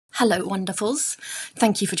Hello, wonderfuls.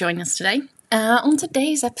 Thank you for joining us today. On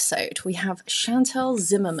today's episode, we have Chantel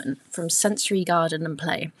Zimmerman from Sensory Garden and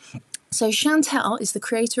Play. So Chantel is the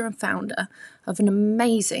creator and founder of an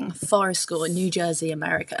amazing forest school in New Jersey,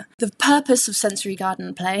 America. The purpose of Sensory Garden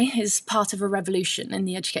and Play is part of a revolution in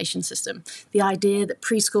the education system. The idea that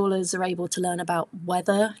preschoolers are able to learn about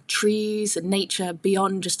weather, trees, and nature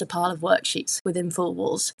beyond just a pile of worksheets within four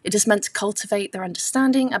walls. It is meant to cultivate their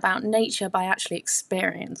understanding about nature by actually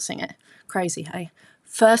experiencing it. Crazy, hey?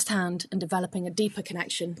 Firsthand and developing a deeper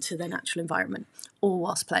connection to their natural environment, all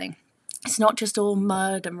whilst playing. It's not just all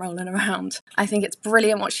mud and rolling around. I think it's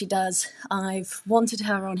brilliant what she does. I've wanted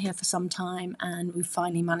her on here for some time and we've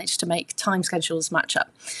finally managed to make time schedules match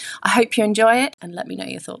up. I hope you enjoy it and let me know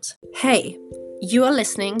your thoughts. Hey, you are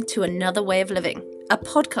listening to Another Way of Living, a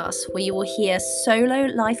podcast where you will hear solo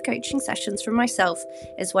life coaching sessions from myself,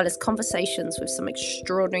 as well as conversations with some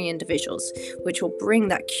extraordinary individuals, which will bring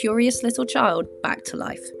that curious little child back to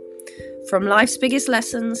life. From life's biggest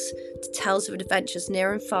lessons to tales of adventures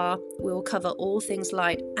near and far, we will cover all things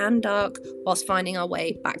light and dark whilst finding our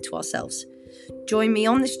way back to ourselves. Join me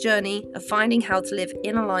on this journey of finding how to live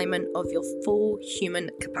in alignment of your full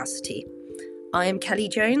human capacity. I am Kelly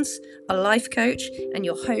Jones, a life coach and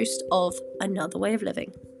your host of Another Way of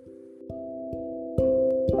Living.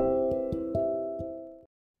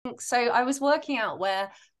 So I was working out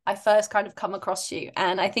where I first kind of come across you,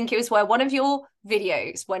 and I think it was where one of your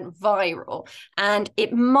videos went viral, and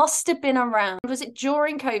it must have been around, was it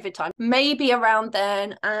during COVID time? Maybe around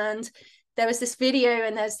then. And there was this video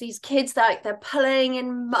and there's these kids that they're playing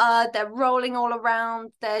in mud, they're rolling all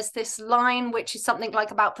around. There's this line which is something like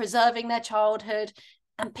about preserving their childhood,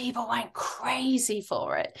 and people went crazy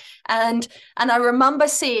for it. And I remember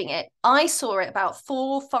seeing it. I saw it, about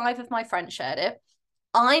 4 or 5 of my friends shared it.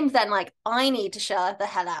 I'm then like, I need to share the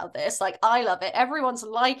hell out of this. Like, I love it. Everyone's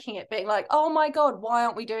liking it, being like, oh my God, why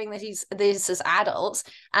aren't we doing this as adults?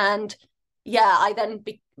 And yeah,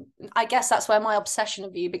 I guess that's where my obsession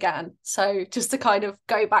of you began. So just to kind of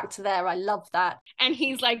go back to there, I love that. And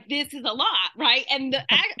he's like, this is a lot, right? And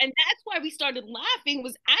that's why we started laughing,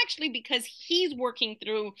 was actually because he's working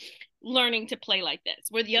through learning to play like this,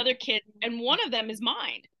 where the other kids, and one of them is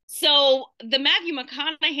mine. So the Matthew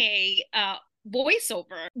McConaughey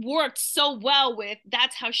voiceover worked so well with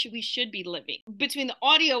that's how we should be living. Between the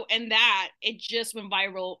audio and that, it just went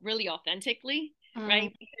viral really authentically,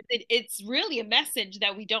 right? Because it's really a message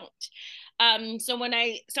that we don't. So when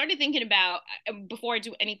I started thinking about, before I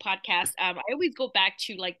do any podcast, I always go back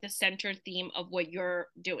to like the center theme of what you're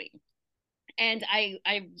doing. And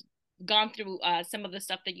I've gone through some of the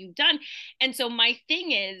stuff that you've done. And so my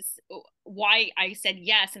thing is, why I said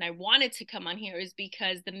yes and I wanted to come on here is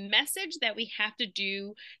because the message that we have to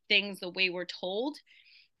do things the way we're told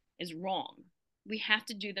is wrong. We have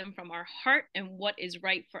to do them from our heart and what is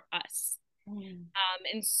right for us.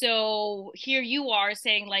 And so here you are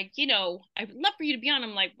saying, like, you know, I would love for you to be on.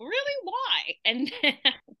 I'm like, really? Why? And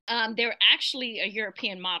then, they're actually a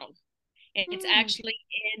European model. It's actually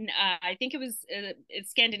in, I think it was a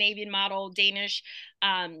Scandinavian model, Danish.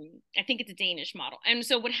 I think it's a Danish model. And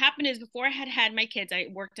so what happened is, before I had my kids, I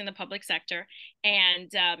worked in the public sector, and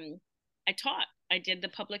I taught. I did the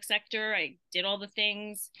public sector. I did all the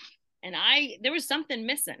things. And there was something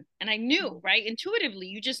missing. And I knew, right? Intuitively,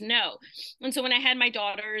 you just know. And so when I had my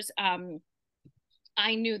daughters,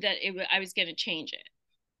 I knew that I was going to change it.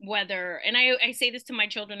 And I say this to my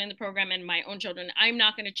children in the program and my own children, I'm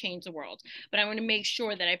not going to change the world, but I want to make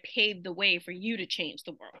sure that I pave the way for you to change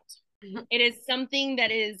the world. It is something that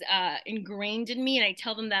is ingrained in me, and I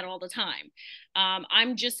tell them that all the time.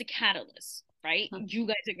 I'm just a catalyst, right? You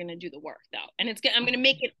guys are going to do the work, though, and I'm going to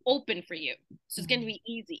make it open for you, so it's going to be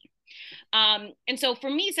easy. And so for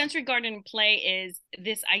me, Sensory Garden and Play is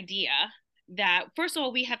this idea that, first of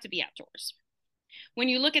all, we have to be outdoors. When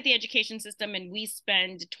you look at the education system, and we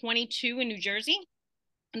spend 22 in New Jersey,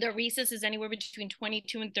 the recess is anywhere between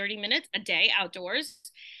 22 and 30 minutes a day outdoors,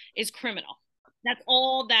 is criminal. That's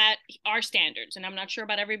all that our standards. And I'm not sure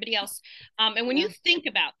about everybody else. And when you think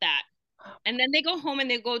about that, and then they go home and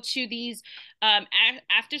they go to these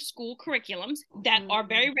after school curriculums that are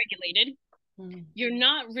very regulated, you're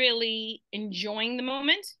not really enjoying the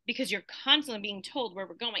moment because you're constantly being told where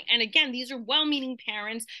we're going. And again, these are well-meaning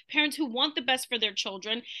parents who want the best for their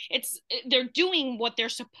children. They're doing what they're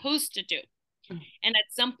supposed to do. And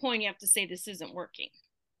at some point you have to say, this isn't working,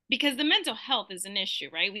 because the mental health is an issue,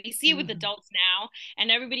 right? We see it with adults now,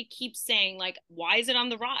 and everybody keeps saying, like, why is it on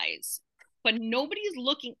the rise? But nobody's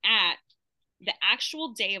looking at the actual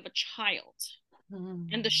day of a child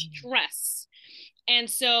and the stress. And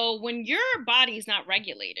so when your body is not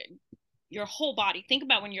regulated, your whole body. Think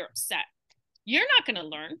about when you're upset. You're not going to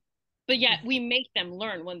learn, but yet we make them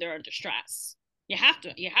learn when they're under stress. You have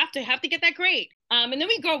to get that grade. And then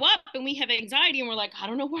we grow up and we have anxiety and we're like, I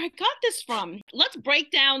don't know where I got this from. Let's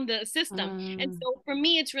break down the system. And so for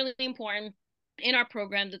me, it's really important in our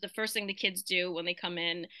program that the first thing the kids do when they come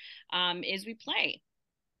in is we play.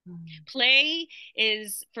 Play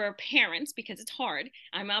is for parents, because it's hard,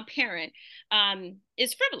 I'm a parent,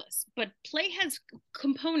 is frivolous, but play has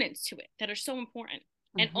components to it that are so important.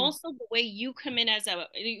 And also the way you come in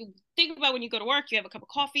you think about when you go to work, you have a cup of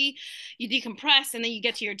coffee, you decompress, and then you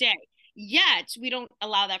get to your day. Yet we don't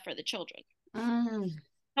allow that for the children.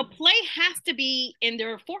 So play has to be in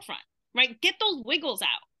their forefront, right? Get those wiggles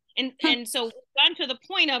out. And so we've gotten to the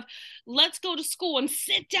point of, let's go to school and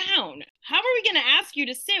sit down. How are we going to ask you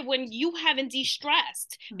to sit when you haven't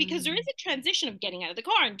de-stressed? Because there is a transition of getting out of the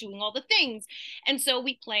car and doing all the things. And so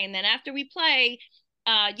we play. And then after we play,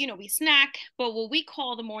 we snack. But what we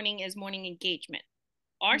call the morning is morning engagement.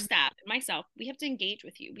 Our staff and myself, we have to engage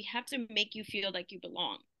with you. We have to make you feel like you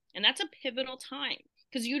belong. And that's a pivotal time,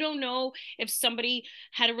 because you don't know if somebody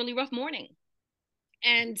had a really rough morning.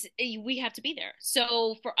 And we have to be there.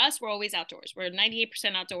 So for us, we're always outdoors. We're 98%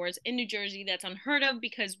 outdoors. In New Jersey, that's unheard of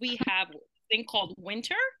because we have a thing called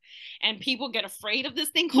winter, and people get afraid of this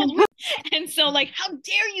thing called winter. And so, like, how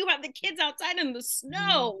dare you have the kids outside in the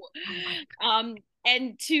snow?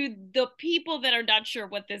 And to the people that are not sure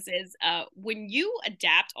what this is, when you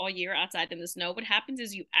adapt all year outside in the snow, what happens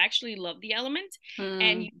is you actually love the element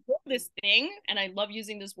and you do this thing, and I love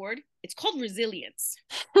using this word, it's called resilience.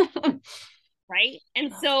 Right.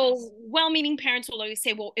 And so well-meaning parents will always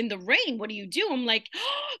say, well, in the rain, what do you do? I'm like,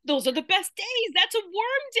 oh, those are the best days. That's a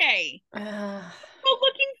worm day. Go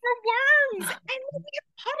looking for worms and maybe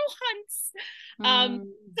puddle hunts.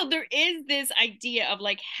 So there is this idea of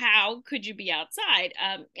like, how could you be outside?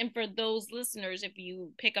 And for those listeners, if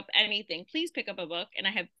you pick up anything, please pick up a book. And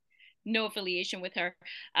I have no affiliation with her.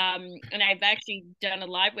 And I've actually done a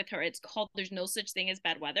live with her. It's called There's No Such Thing as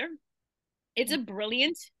Bad Weather. It's a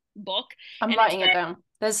brilliant book. I'm writing it down.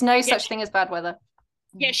 There's no such thing as bad weather.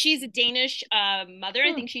 Yeah, she's a Danish mother.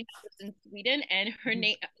 I think she lives in Sweden, and her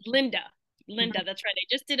name Linda. That's right. I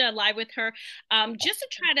just did a live with her, just to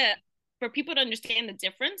try to, for people to understand the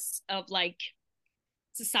difference of like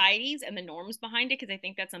societies and the norms behind it, because I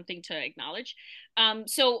think that's something to acknowledge.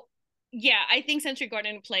 So yeah, I think sensory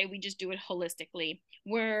garden and play, we just do it holistically.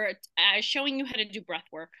 We're showing you how to do breath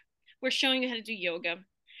work. We're showing you how to do yoga.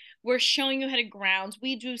 We're showing you how to ground.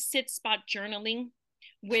 We do sit spot journaling.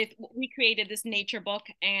 We created this nature book,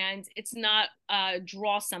 and it's not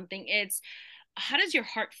draw something. It's, how does your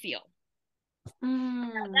heart feel?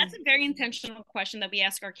 That's a very intentional question that we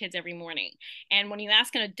ask our kids every morning. And when you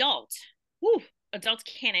ask an adult, adults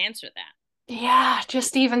can't answer that. Yeah,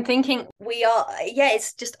 just even thinking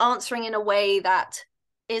it's just answering in a way that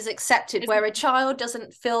is accepted, where a child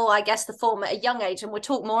doesn't feel, I guess, the form at a young age, and we'll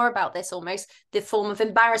talk more about this, almost the form of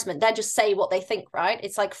embarrassment. They just say what they think, right?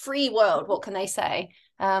 It's like free world. What can they say?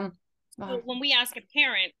 So when we ask a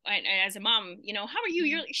parent, as a mom, how are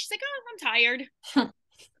you? She's like, oh, I'm tired,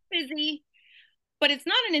 busy. But it's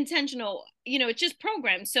not an intentional, it's just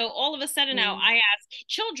programmed. So all of a sudden now I ask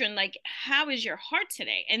children, like, how is your heart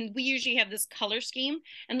today? And we usually have this color scheme,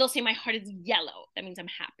 and they'll say, my heart is yellow. That means I'm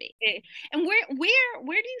happy. And where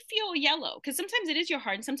do you feel yellow? Because sometimes it is your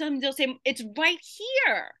heart, and sometimes they'll say it's right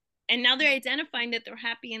here. And now they're identifying that they're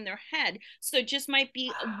happy in their head. So it just might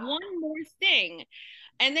be one more thing.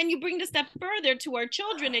 And then you bring the step further to our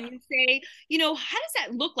children and you say, how does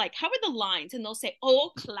that look like? How are the lines? And they'll say,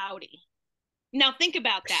 oh, cloudy. Now think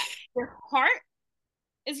about that. Their heart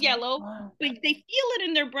is yellow, but they feel it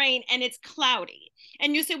in their brain and it's cloudy.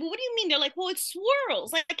 And you say, well, what do you mean? They're like, well, it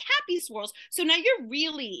swirls, like happy swirls. So now you're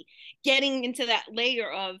really getting into that layer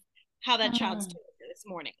of how that child's doing this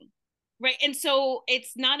morning. Right. And so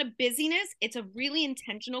it's not a busyness. It's a really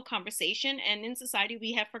intentional conversation. And in society,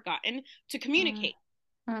 we have forgotten to communicate.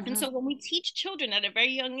 And so when we teach children at a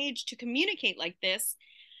very young age to communicate like this,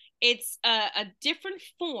 it's a different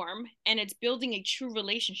form, and it's building a true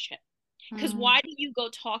relationship. Because why do you go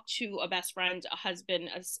talk to a best friend, a husband,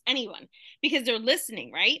 anyone? Because they're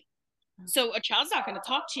listening, right? So a child's not going to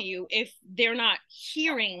talk to you if they're not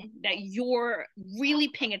hearing that you're really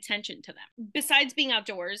paying attention to them. Besides being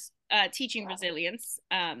outdoors, teaching resilience,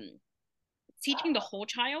 teaching the whole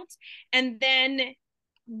child, and then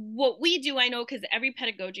what we do, I know, because every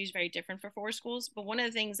pedagogy is very different for forest schools, but one of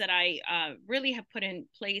the things that I really have put in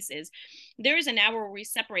place is there is an hour where we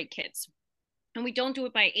separate kids. And we don't do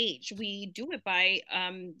it by age. We do it by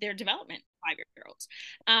their development, 5-year-olds.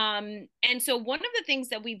 And so one of the things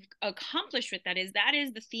that we've accomplished with that is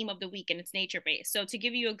the theme of the week, and it's nature based. So to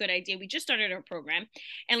give you a good idea, we just started our program,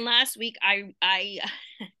 and last week I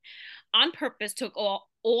on purpose took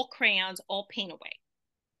all crayons, all paint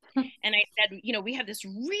away. And I said, we have this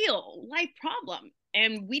real life problem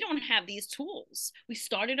and we don't have these tools. We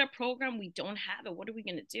started a program, we don't have it. What are we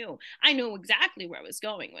going to do? I know exactly where I was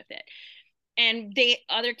going with it. And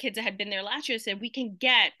other kids that had been there last year said, we can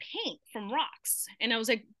get paint from rocks. And I was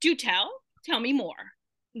like, tell me more.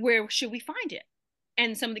 Where should we find it?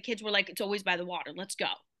 And some of the kids were like, it's always by the water. Let's go.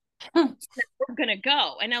 So we're going to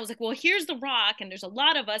go. And I was like, well, here's the rock and there's a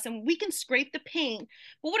lot of us and we can scrape the paint.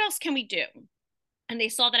 But what else can we do? And they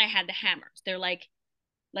saw that I had the hammers. They're like,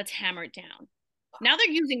 let's hammer it down. Now they're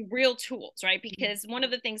using real tools, right? Because one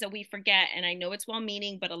of the things that we forget, and I know it's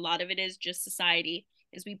well-meaning, but a lot of it is just society,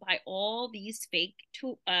 is we buy all these fake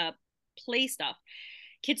play stuff.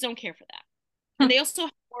 Kids don't care for that. And they also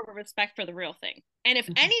have more of a respect for the real thing. And if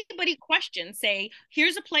anybody questions, say,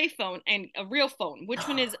 here's a play phone and a real phone, which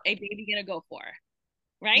one is a baby going to go for?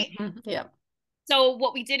 Right? Yeah. So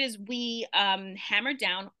what we did is we hammered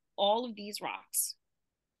down all of these rocks.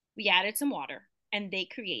 We added some water and they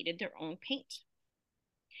created their own paint.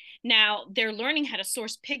 Now they're learning how to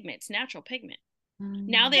source pigments, natural pigment.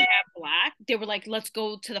 Now they have black. They were like, let's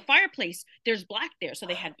go to the fireplace. There's black there. So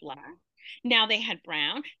they had black. Now they had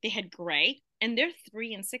brown. They had gray. And they're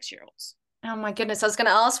 3 and 6-year-olds. Oh my goodness. I was going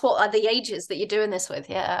to ask, what are the ages that you're doing this with?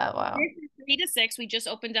 Yeah. Wow. 3 to 6. We just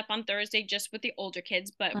opened up on Thursday just with the older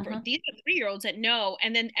kids. But for these are 3-year-olds that know.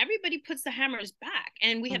 And then everybody puts the hammers back.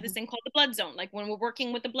 And we have this thing called the blood zone. Like when we're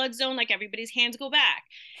working with the blood zone, like everybody's hands go back.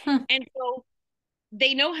 And so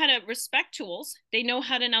they know how to respect tools. They know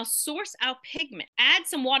how to now source out pigment, add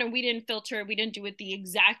some water. We didn't filter. We didn't do it the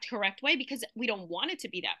exact correct way because we don't want it to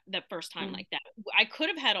be that first time like that. I could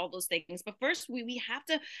have had all those things, but first we have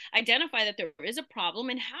to identify that there is a problem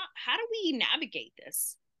and how do we navigate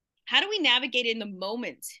this? How do we navigate in the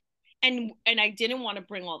moment? And I didn't want to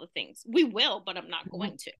bring all the things. We will, but I'm not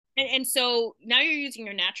going to. And so now you're using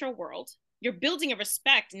your natural world. You're building a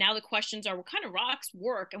respect. Now the questions are, what kind of rocks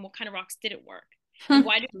work and what kind of rocks didn't work? And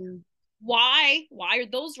why are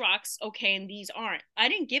those rocks okay and these aren't? I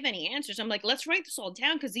didn't give any answers. I'm like, let's write this all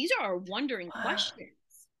down because these are our wondering questions.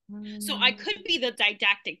 So I could be the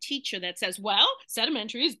didactic teacher that says, well,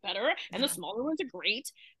 sedimentary is better and the smaller ones are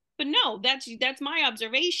great. But no, that's my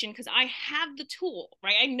observation because I have the tool,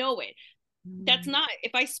 right? I know it. That's not,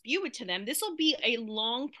 if I spew it to them, this will be a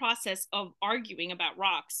long process of arguing about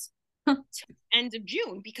rocks to the end of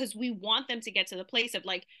June because we want them to get to the place of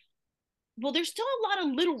like, well, there's still a lot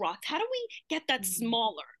of little rocks. How do we get that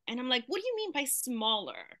smaller? And I'm like, what do you mean by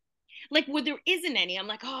smaller? Like, well, there isn't any. I'm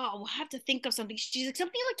like, oh, we'll have to think of something. She's like,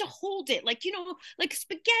 something like to hold it, like, like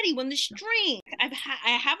spaghetti when the string. I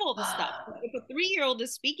have all this stuff. If a 3-year-old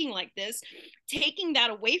is speaking like this, taking that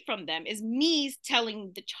away from them is me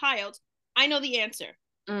telling the child, I know the answer.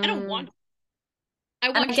 I don't want to.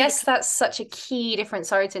 And I guess that's such a key difference.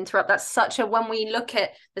 Sorry to interrupt. That's such a, when we look at,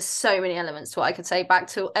 there's so many elements to what I could say back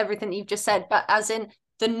to everything you've just said, but as in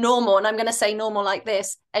the normal, and I'm going to say normal like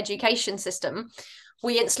this, education system,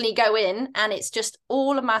 we instantly go in and it's just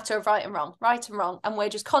all a matter of right and wrong. And we're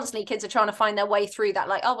just constantly, kids are trying to find their way through that.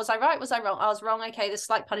 Like, oh, was I right? Was I wrong? I was wrong. Okay, there's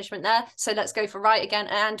slight punishment there. So let's go for right again.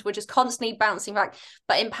 And we're just constantly bouncing back,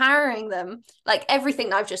 but empowering them, like everything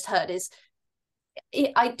that I've just heard is,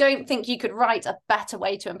 I don't think you could write a better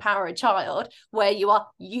way to empower a child where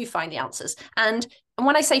you find the answers. And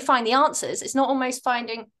when I say find the answers, it's not almost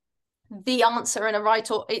finding the answer in a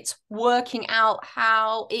right, or it's working out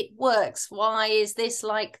how it works. Why is this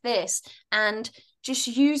like this? And just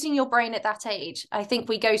using your brain at that age. I think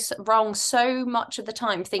we go wrong so much of the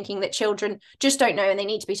time thinking that children just don't know and they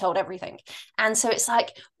need to be told everything. And so it's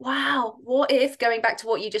like, wow, what if, going back to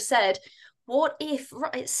what you just said, what if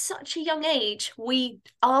at such a young age we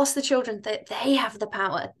ask the children that they have the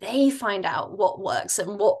power, they find out what works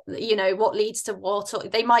and what leads to what, or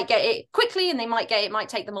they might get it quickly and it might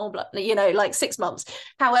take them all like 6 months,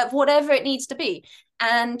 however, whatever it needs to be.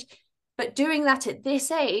 But doing that at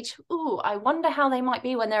this age, I wonder how they might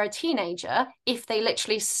be when they're a teenager if they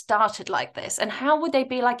literally started like this, and how would they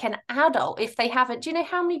be like an adult if they haven't. Do you know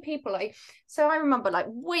how many people so I remember like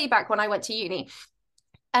way back when I went to uni,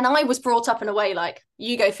 and I was brought up in a way like,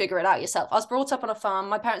 you go figure it out yourself. I was brought up on a farm.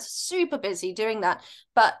 My parents are super busy doing that.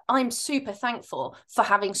 But I'm super thankful for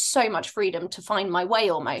having so much freedom to find my way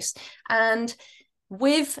almost. But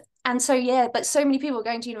so many people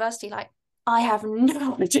going to university like, I have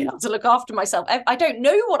no idea how to look after myself. I don't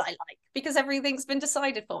know what I like because everything's been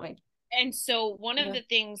decided for me. And so one of the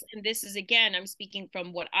things, and this is again, I'm speaking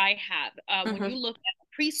from what I have, when you look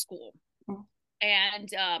at preschool,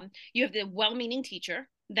 and you have the well-meaning teacher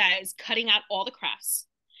that is cutting out all the crafts,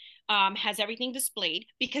 has everything displayed,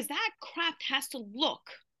 because that craft has to look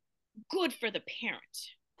good for the parent.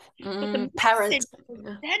 But the message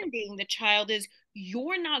we're sending the child is,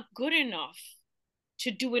 you're not good enough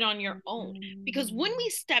to do it on your own. Because when we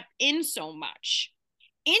step in so much,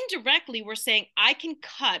 indirectly we're saying, I can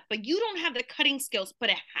cut, but you don't have the cutting skills, but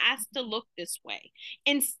it has to look this way,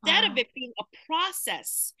 instead of it being a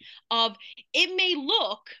process of, it may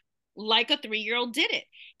look like a 3-year-old did it,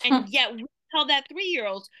 and yet we tell that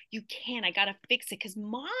 3-year-olds, you can't, I gotta fix it because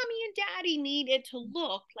mommy and daddy need it to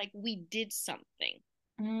look like we did something.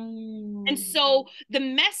 And so the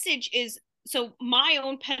message is, so my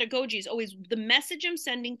own pedagogy is always the message I'm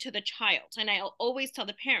sending to the child, and I'll always tell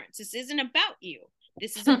the parents, this isn't about you,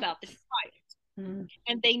 this is about the child.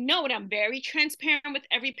 And they know it. I'm very transparent with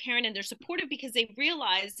every parent, and they're supportive because they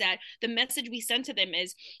realize that the message we send to them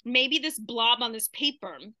is, maybe this blob on this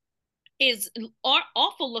paper is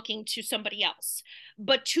awful looking to somebody else,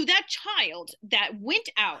 but to that child that went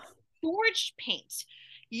out, forged paint,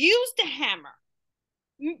 used a hammer,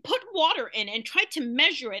 put water in, and tried to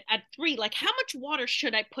measure it at 3, like, how much water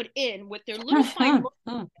should I put in, with their little fine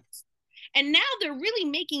and now they're really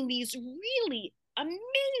making these really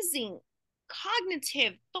amazing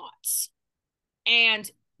cognitive thoughts,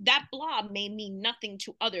 and that blob may mean nothing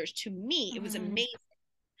to others. To me, it was amazing.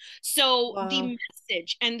 So the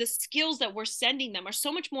message and the skills that we're sending them are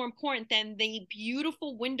so much more important than the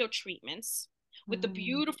beautiful window treatments with the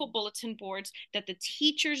beautiful bulletin boards that the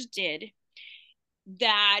teachers did,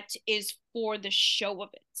 that is for the show of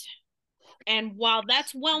it. And while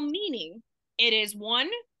that's well-meaning, it is, one,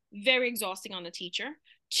 very exhausting on the teacher.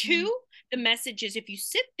 2, the message is, if you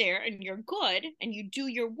sit there and you're good and you do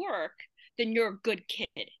your work, then you're a good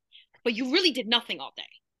kid. But you really did nothing all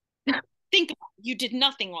day. Think about it, you did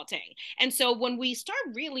nothing all day. And so when we start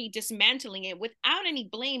really dismantling it without any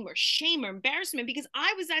blame or shame or embarrassment, because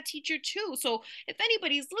I was that teacher too. So if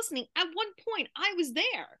anybody's listening, at one point I was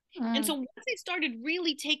there. And so once I started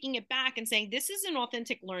really taking it back and saying, this isn't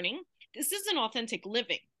authentic learning, this isn't authentic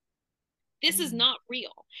living, this is not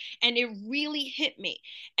real. And it really hit me.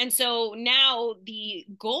 And so now the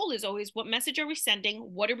goal is always, what message are we sending?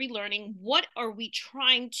 What are we learning? What are we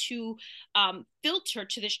trying to filter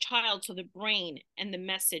to this child so the brain and the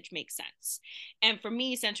message make sense? And for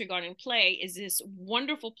me, Sensory Garden Play is this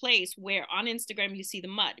wonderful place where on Instagram, you see the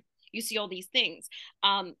mud. You see all these things.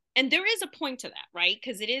 And there is a point to that, right?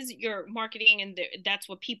 Because it is your marketing, and that's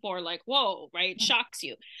what people are like, whoa, right? It shocks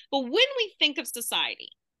you. But when we think of society,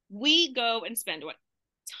 we go and spend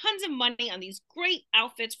tons of money on these great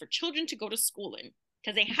outfits for children to go to school in,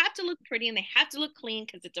 because they have to look pretty and they have to look clean,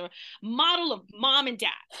 because it's a model of mom and dad.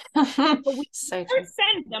 But we send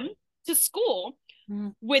them to school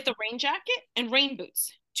with a rain jacket and rain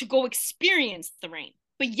boots to go experience the rain.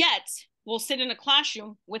 But yet we'll sit in a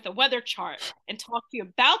classroom with a weather chart and talk to you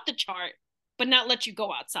about the chart, but not let you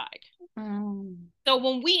go outside. So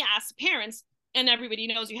when we ask parents, and everybody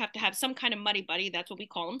knows you have to have some kind of muddy buddy, that's what we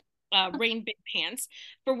call them, rain big pants.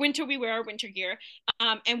 For winter, we wear our winter gear.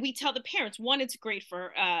 And we tell the parents, 1, it's great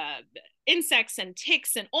for insects and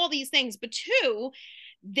ticks and all these things. But 2,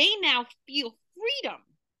 they now feel freedom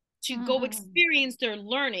to go experience their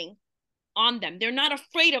learning on them. They're not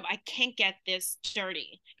afraid of, I can't get this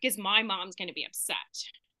dirty because my mom's going to be upset.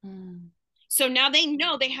 So now they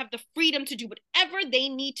know they have the freedom to do whatever they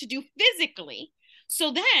need to do physically.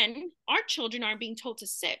 So then our children aren't being told to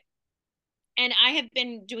sit. And I have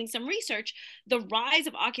been doing some research. The rise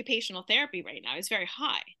of occupational therapy right now is very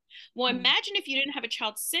high. Well, imagine if you didn't have a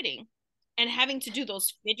child sitting and having to do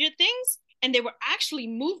those fidget things, and they were actually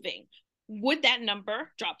moving. Would that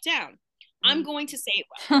number drop down? I'm going to say it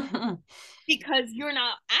will. Because you're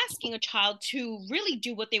not asking a child to really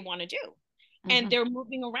do what they want to do. And they're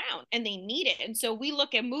moving around and they need it. And so we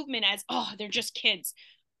look at movement as, oh, they're just kids.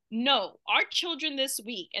 No, our children this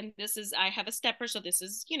week, and this is, I have a stepper, so this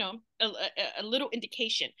is, you know, a little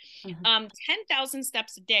indication, 10,000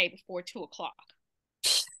 steps a day before 2:00.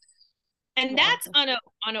 And that's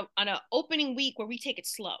on a opening week where we take it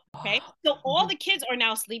slow. Okay. So all the kids are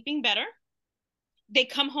now sleeping better. They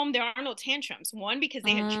come home, there are no tantrums. 1, because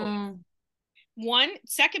they had choice. 1,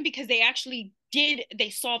 2nd, because they actually they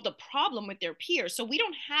solved the problem with their peers. So we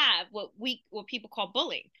don't have what people call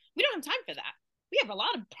bullying. We don't have time for that. We have a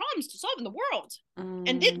lot of problems to solve in the world.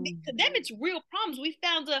 And to them, it's real problems. We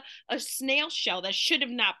found a snail shell that should have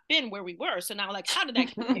not been where we were. So now, like, how did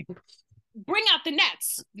that get there? Bring out the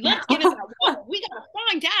nets. Let's get it out. We got to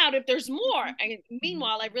find out but there's more. And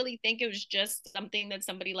meanwhile, I really think it was just something that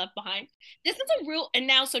somebody left behind. This is a real, and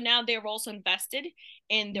now, so now they're also invested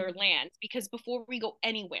in their land, because before we go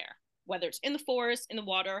anywhere, whether it's in the forest, in the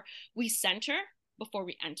water, we center before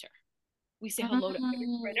we enter. We say hello to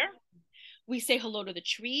every critter. We say hello to the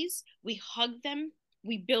trees. We hug them.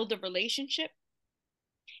 We build a relationship.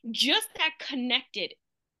 Just that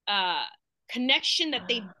connection that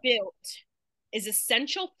they built is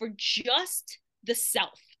essential for just the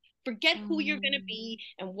self. Forget who you're going to be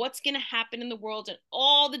and what's going to happen in the world and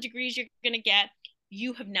all the degrees you're going to get.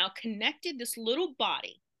 You have now connected this little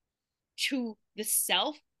body to the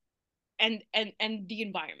self and the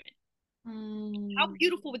environment. How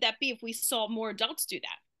beautiful would that be if we saw more adults do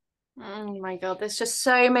that? Oh my God, there's just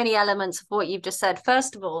so many elements of what you've just said.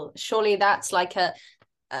 First of all, surely that's like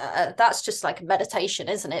that's just like a meditation,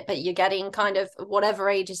 isn't it? But you're getting kind of whatever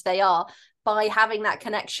ages they are, by having that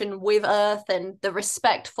connection with earth and the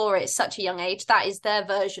respect for it at such a young age. That is their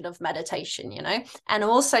version of meditation, you know. And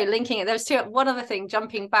also linking it, there's one other thing,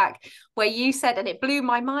 jumping back, where you said, and it blew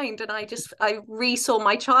my mind, and I re-saw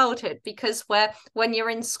my childhood, because when you're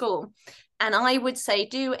in school and I would say,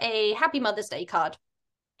 do a Happy Mother's Day card.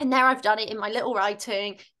 And there I've done it in my little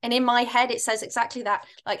writing. And in my head, it says exactly that,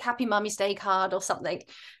 like Happy Mummy's Day card or something.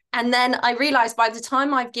 And then I realized by the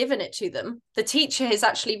time I've given it to them, the teacher has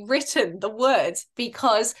actually written the words,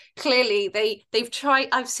 because clearly they've tried.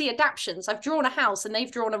 I've seen adaptions. I've drawn a house and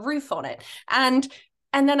they've drawn a roof on it. And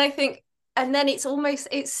then I think, and then it's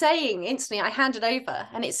saying instantly, I hand it over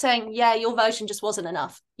and it's saying, yeah, your version just wasn't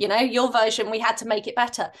enough. You know, your version, we had to make it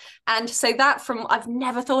better. And so that I've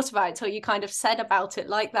never thought about it until you kind of said about it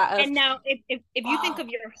like that. And now if you think of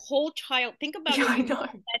your whole child, think about when you were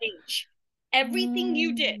at that age, everything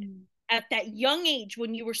you did at that young age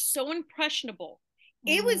when you were so impressionable,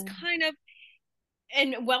 it was kind of,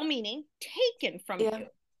 and well-meaning, taken from you.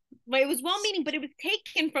 But it was well-meaning, but it was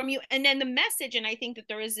taken from you. And then the message, and I think that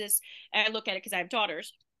there is this, and I look at it because I have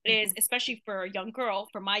daughters, is especially for a young girl,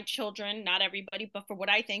 for my children, not everybody, but for what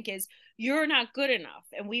I think is, you're not good enough.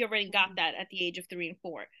 And we already got that at the age of 3 and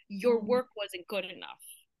 4. Your work wasn't good enough.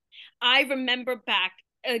 I remember back,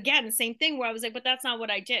 again, the same thing where I was like, but that's not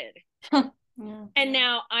what I did. And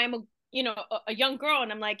now I'm a young girl,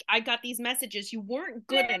 and I'm like, I got these messages, you weren't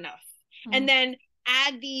good enough. And then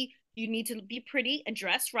add you need to be pretty and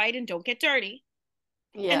dress right and don't get dirty.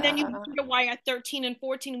 And then you wonder why at 13 and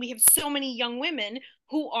 14 we have so many young women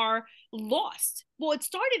who are lost. Well, it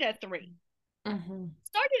started at 3.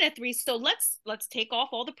 Started at 3. So let's take off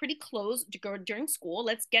all the pretty clothes to go during school.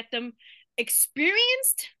 Let's get them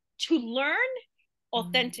experienced to learn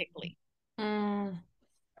authentically.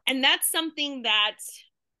 And that's something that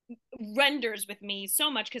renders with me so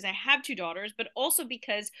much, because I have 2 daughters, but also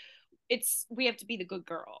because we have to be the good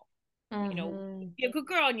girl. You know, be a good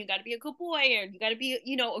girl, and you got to be a good boy, or you got to be,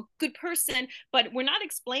 a good person, but we're not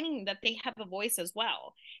explaining that they have a voice as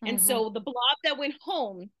well. And so the blob that went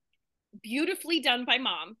home, beautifully done by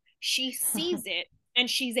mom, she sees it and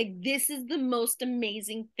she's like, this is the most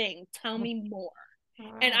amazing thing, tell me more.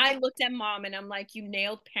 And I looked at mom and I'm like, you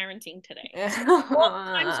nailed parenting today. All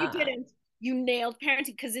times you didn't, you nailed parenting,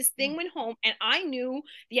 because this thing went home and I knew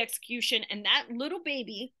the execution, and that little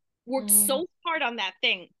baby worked so hard on that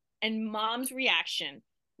thing. And mom's reaction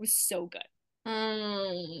was so good.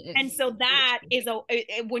 And so that is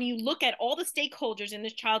when you look at all the stakeholders in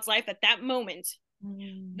this child's life at that moment,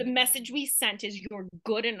 the message we sent is, you're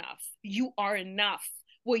good enough. You are enough.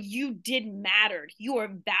 What you did mattered. You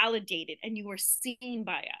are validated and you are seen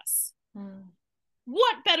by us.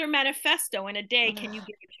 What better manifesto in a day can you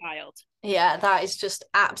give a child? Yeah, that is just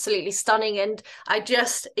absolutely stunning. And I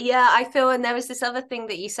feel, and there was this other thing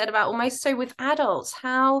that you said about almost so with adults,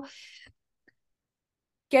 how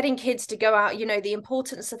getting kids to go out, the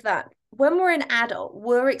importance of that. When we're an adult,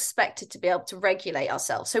 we're expected to be able to regulate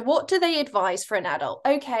ourselves. So what do they advise for an adult?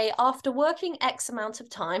 Okay, after working X amount of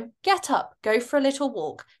time, get up, go for a little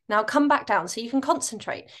walk. Now come back down so you can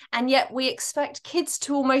concentrate. And yet we expect kids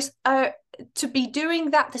to almost to be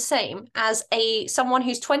doing that the same as someone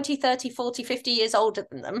who's 20, 30, 40, 50 years older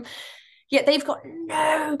than them. Yet they've got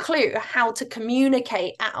no clue how to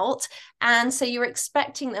communicate out. And so you're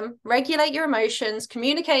expecting them regulate your emotions,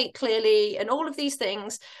 communicate clearly, and all of these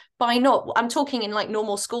things I'm talking in like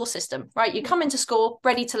normal school system, right? You come into school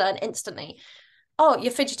ready to learn instantly. Oh,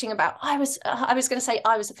 you're fidgeting about. I was going to say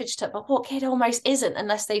I was a fidgeter, but what kid almost isn't,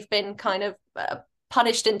 unless they've been kind of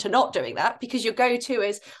punished into not doing that, because your go-to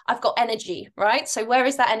is, I've got energy, right? So where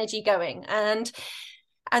is that energy going? And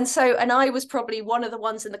I was probably one of the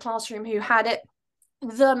ones in the classroom who had it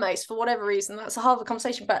the most, for whatever reason. That's a Harvard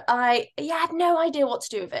conversation, but I had no idea what to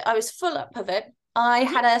do with it. I was full up of it. I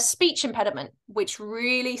had a speech impediment, which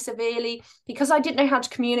really severely, because I didn't know how to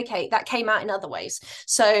communicate, that came out in other ways.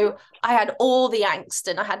 So I had all the angst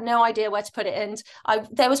and I had no idea where to put it. And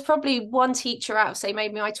there was probably one teacher out of, say,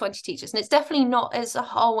 maybe my 20 teachers. And it's definitely not as a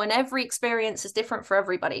whole, and every experience is different for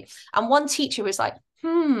everybody. And one teacher was like,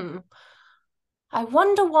 I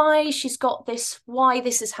wonder why she's got this, why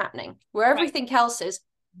this is happening, where everything else is,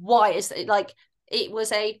 why is it like, it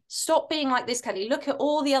was a stop being like this, Kelly. Look at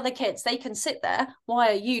all the other kids. They can sit there. Why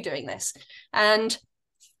are you doing this? And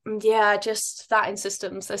yeah, just that in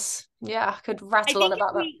systems. This, yeah, I could I rattle on think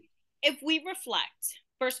about that. if we reflect,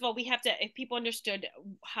 first of all, we have to, if people understood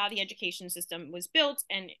how the education system was built,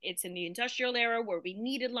 and it's in the industrial era where we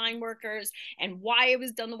needed line workers, and why it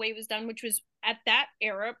was done the way it was done, which was at that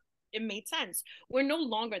era, it made sense. We're no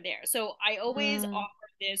longer there. So I always offer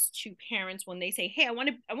this to parents when they say, hey, I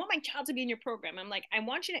want my child to be in your program. I'm like, I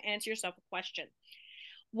want you to answer yourself a question.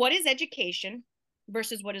 What is education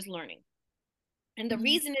versus what is learning? And the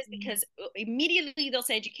reason is because immediately they'll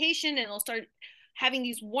say education and they'll start having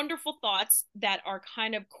these wonderful thoughts that are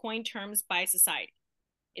kind of coined terms by society.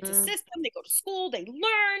 It's a system, they go to school, they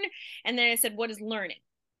learn. And then I said, what is learning?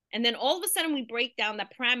 And then all of a sudden we break down the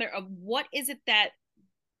parameter of what is it that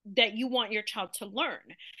you want your child to learn.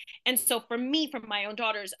 And so for me, for my own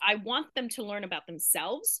daughters, I want them to learn about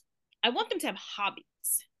themselves. I want them to have hobbies.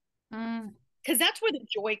 Because that's where the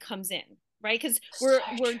joy comes in, right? Because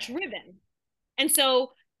we're driven. And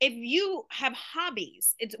so if you have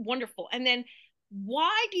hobbies, it's wonderful. And then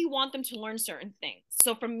why do you want them to learn certain things?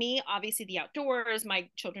 So for me, obviously the outdoors, my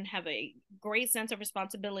children have a great sense of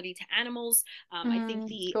responsibility to animals. I think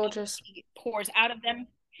the empathy pours out of them.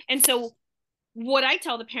 And so what I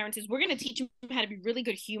tell the parents is we're going to teach them how to be really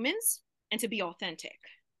good humans and to be authentic.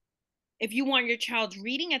 If you want your child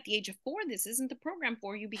reading at the age of 4, this isn't the program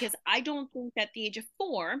for you, because I don't think at the age of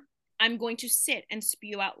 4, I'm going to sit and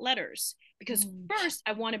spew out letters, because first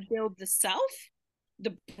I want to build the self,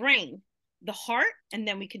 the brain, the heart, and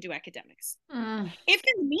then we can do academics. If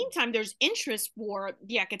in the meantime there's interest for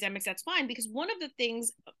the academics, that's fine, because one of the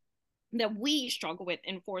things that we struggle with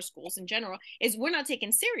in forest schools in general is we're not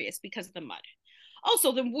taken serious because of the mud.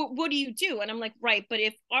 Also, then what do you do? And I'm like, right, but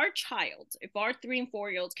if our 3 and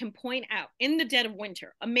 4-year-olds can point out in the dead of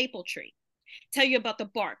winter a maple tree, tell you about the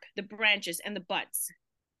bark, the branches, and the buds,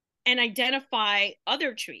 and identify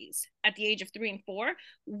other trees at the age of 3 and 4,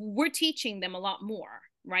 we're teaching them a lot more,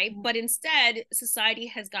 right? But instead, society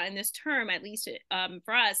has gotten this term, at least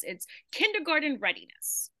for us, it's kindergarten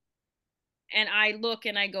readiness. And I look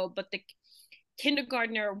and I go, but the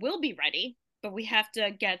kindergartner will be ready, but we have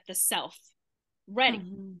to get the self ready,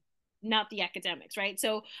 not the academics, right?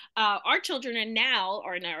 So our children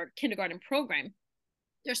are in our kindergarten program.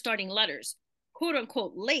 They're starting letters, quote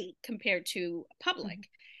unquote, late compared to public.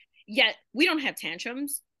 Yet we don't have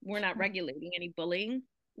tantrums. We're not regulating any bullying.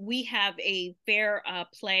 We have a fair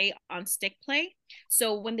play on stick play.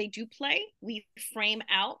 So when they do play, we frame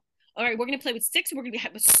out, all right, we're going to play with sticks. We're going to be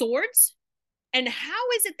with swords. And how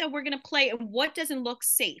is it that we're going to play, and what doesn't look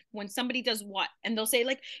safe when somebody does what? And they'll say,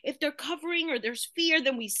 like, if they're covering or there's fear,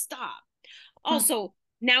 then we stop. Also,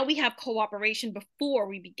 now we have cooperation before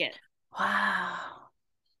we begin. Wow.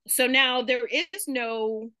 So now there is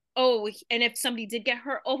no, oh, and if somebody did get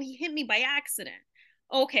hurt, oh, he hit me by accident.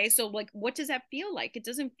 Okay, so like, what does that feel like? It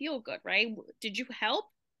doesn't feel good, right? Did you help?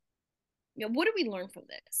 You know, what do we learn from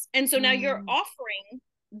this? And so now you're offering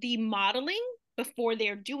the modeling before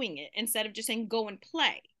they're doing it, instead of just saying go and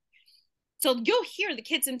play. So you'll hear the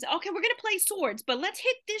kids and say, okay, we're going to play swords, but let's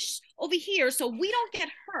hit this over here so we don't get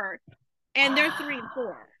hurt. And they're 3 and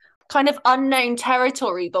 4. Kind of unknown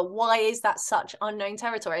territory, but why is that such unknown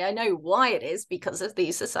territory? I know why it is, because of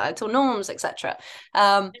these societal norms, etc.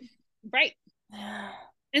 Right.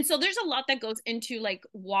 And so there's a lot that goes into like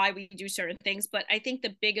why we do certain things. But I think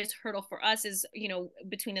the biggest hurdle for us is, you know,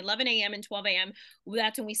 between 11 a.m. and 12 a.m.,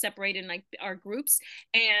 that's when we separate in like our groups.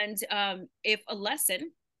 And if a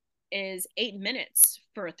lesson is 8 minutes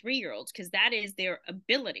for a 3-year-old, because that is their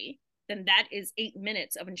ability, then that is 8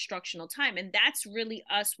 minutes of instructional time. And that's really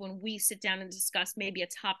us when we sit down and discuss maybe a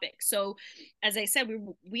topic. So as I said,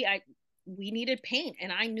 we needed paint,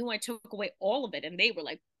 and I knew I took away all of it, and they were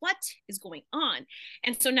like, what is going on?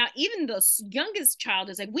 And so now even the youngest child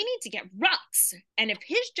is like, we need to get rocks. And if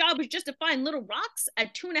his job was just to find little rocks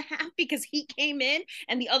at 2.5 because he came in,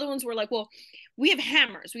 and the other ones were like, well, we have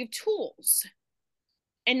hammers, we have tools,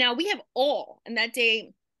 and now we have all. And that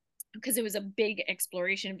day, because it was a big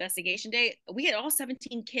exploration investigation day, we had all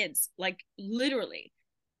 17 kids like literally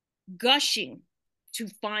gushing to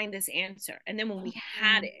find this answer. And then when we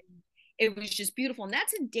had it, it was just beautiful. And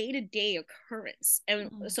that's a day-to-day occurrence.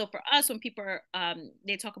 And so for us, when people are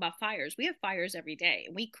they talk about fires, we have fires every day.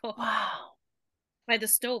 We cook Wow. by the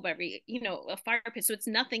stove every, a fire pit. So it's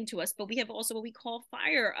nothing to us, but we have also what we call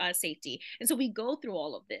fire safety. And so we go through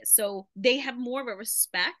all of this. So they have more of a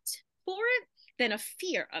respect for it than a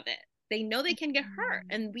fear of it. They know they can get hurt,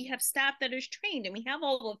 and we have staff that is trained, and we have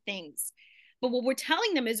all of things. But what we're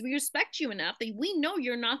telling them is we respect you enough that we know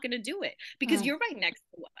you're not going to do it because you're right next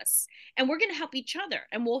to us, and we're going to help each other.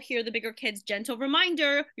 And we'll hear the bigger kids, gentle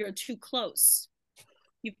reminder, you're too close.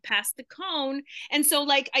 You've passed the cone. And so,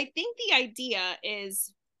 like, I think the idea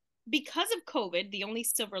is, because of COVID, the only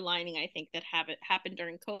silver lining I think that happened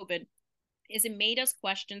during COVID is it made us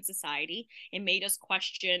question society. It made us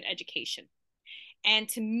question education. And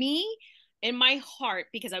to me, in my heart,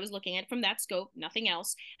 because I was looking at it from that scope, nothing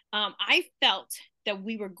else, I felt that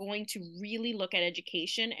we were going to really look at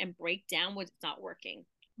education and break down what's not working.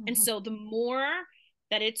 And so the more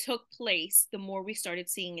that it took place, the more we started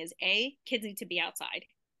seeing is kids need to be outside.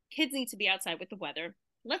 Kids need to be outside with the weather.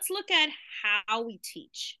 Let's look at how we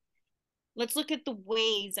teach. Let's look at the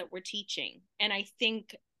ways that we're teaching. And I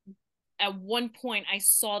think at one point I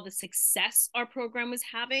saw the success our program was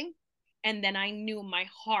having. And then I knew in my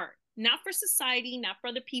heart, not for society, not for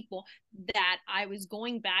other people, that I was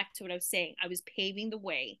going back to what I was saying. I was paving the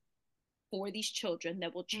way for these children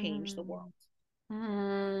that will change the world.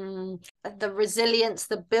 The resilience,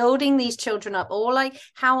 the building these children up, or like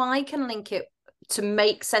how I can link it to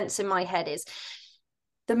make sense in my head is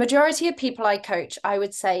the majority of people I coach, I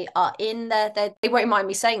would say, are in they won't mind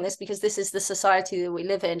me saying this because this is the society that we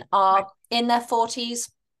live in, are in their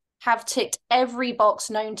 40s, have ticked every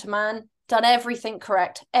box known to man, done everything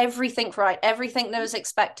correct, everything right, everything that was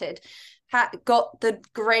expected, got the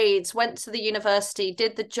grades, went to the university,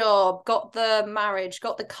 did the job, got the marriage,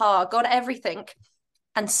 got the car, got everything,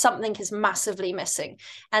 and something is massively missing.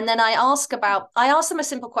 And then I ask them a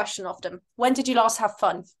simple question often: when did you last have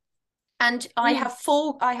fun? And I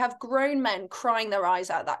have grown men crying their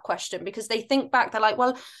eyes out at that question, because they think back, they're like,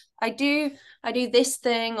 well, I do this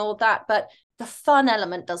thing or that, but the fun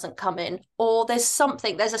element doesn't come in, or there's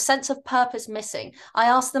a sense of purpose missing. I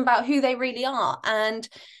ask them about who they really are, and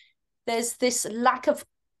there's this lack of,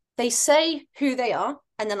 they say who they are,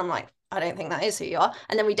 and then I'm like, I don't think that is who you are.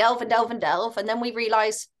 And then we delve and delve and delve, and then we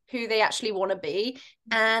realize who they actually want to be.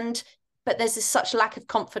 But there's this such lack of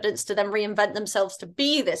confidence to then reinvent themselves to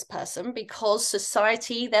be this person, because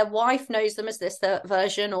society, their wife knows them as this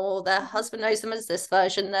version, or their husband knows them as this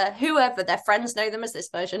version, their friends know them as this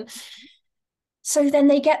version. So then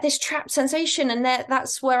they get this trapped sensation, and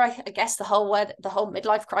that's where I guess the whole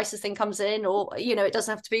midlife crisis thing comes in, or, it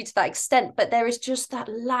doesn't have to be to that extent, but there is just that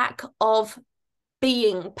lack of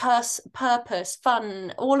being, purpose,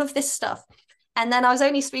 fun, all of this stuff. And then I was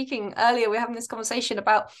only speaking earlier, we were having this conversation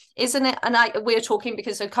about, isn't it, and we were talking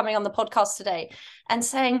because we're coming on the podcast today and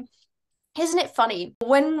saying, isn't it funny,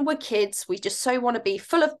 when we're kids, we just so want to be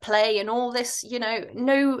full of play and all this,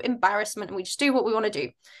 no embarrassment, and we just do what we want to do.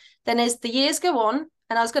 Then as the years go on,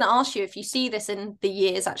 and I was going to ask you if you see this in the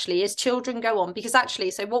years, actually, as children go on, because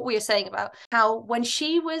actually, so what we were saying about how when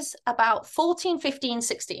she was about 14, 15,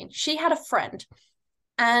 16, she had a friend,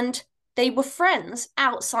 and they were friends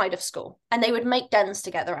outside of school, and they would make dens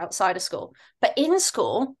together outside of school. But in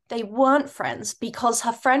school, they weren't friends because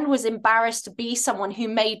her friend was embarrassed to be someone who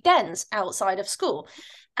made dens outside of school.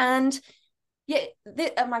 And yeah,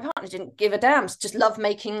 my partner didn't give a damn, just love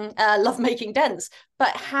making dens.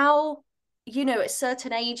 But how, at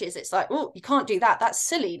certain ages, it's like, oh, you can't do that. That's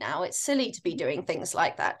silly now. It's silly to be doing things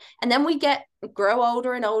like that. And then we grow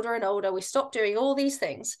older and older and older. We stop doing all these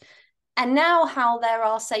things. And now how there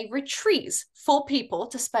are, say, retreats for people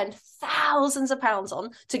to spend thousands of pounds on,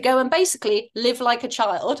 to go and basically live like a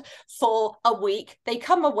child for a week. They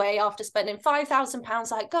come away after spending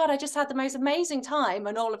 £5,000, like, God, I just had the most amazing time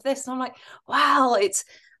and all of this. And I'm like, wow,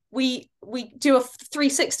 we do a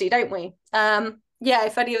 360, don't we? Yeah,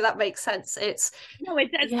 if any of that makes sense. No,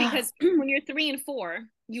 it does, because when you're 3 and 4,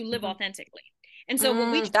 you live authentically. And so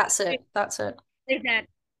what we that's it is that,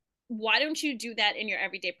 why don't you do that in your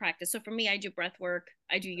everyday practice? So for me, I do breath work,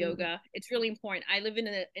 I do yoga. It's really important. I live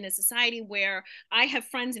in a society where I have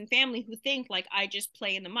friends and family who think like I just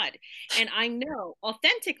play in the mud, and I know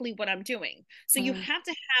authentically what I'm doing. So you have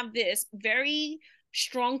to have this very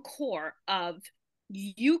strong core of,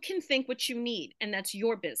 you can think what you need, and that's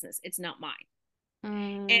your business. It's not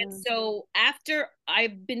mine. And so after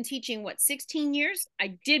I've been teaching 16 years,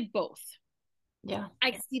 I did both. Yeah.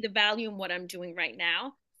 I see the value in what I'm doing right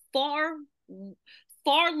now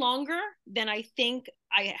far longer than I think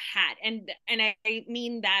I had. And I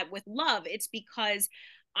mean that with love. It's because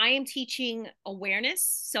I am teaching awareness,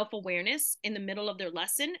 self-awareness in the middle of their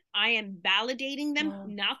lesson. I am validating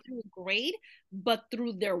them not through a grade, but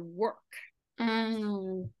through their work.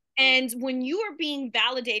 And when you are being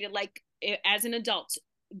validated, like as an adult,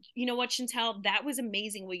 you know what, Chantel, that was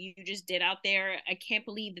amazing what you just did out there. I can't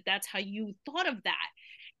believe that that's how you thought of that.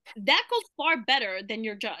 That goes far better than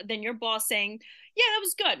your boss saying, yeah, that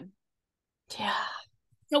was good. Yeah.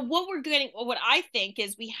 So what I think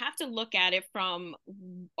is we have to look at it from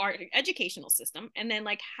our educational system, and then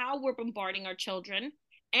like how we're bombarding our children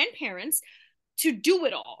and parents to do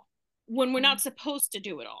it all when we're not supposed to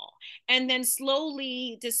do it all, and then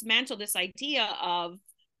slowly dismantle this idea of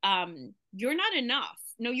you're not enough.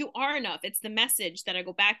 No, you are enough. It's the message that I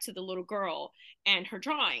go back to the little girl and her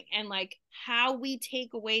drawing, and like how we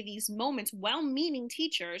take away these moments, well-meaning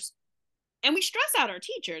teachers, and we stress out our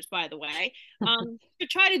teachers, by the way, to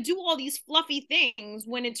try to do all these fluffy things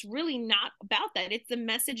when it's really not about that. It's the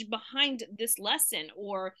message behind this lesson,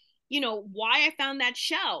 or why I found that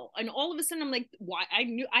shell, and all of a sudden I'm like, why? I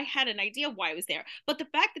knew I had an idea of why it was there, but the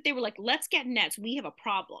fact that they were like, let's get nets, we have a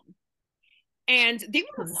problem, and they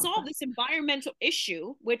want to solve this environmental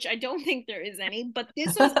issue, which I don't think there is any, but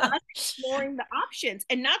this was us exploring the options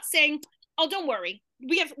and not saying, oh, don't worry,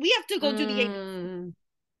 we have to go do the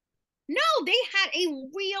No, they had a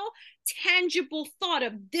real tangible thought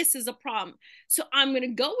of this is a problem. So I'm going to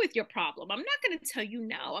go with your problem. I'm not going to tell you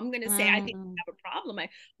no. I'm going to say, I think you have a problem.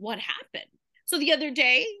 What happened? So the other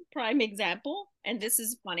day, prime example, and this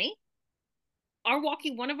is funny,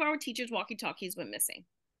 one of our teachers' walkie-talkies went missing.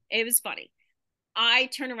 It was funny. I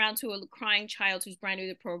turn around to a crying child who's brand new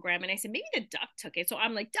to the program, and I said, maybe the duck took it. So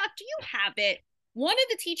I'm like, Duck, do you have it? One of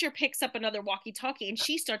the teacher picks up another walkie-talkie, and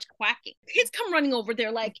she starts quacking. Kids come running over.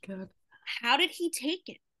 They're like, how did he take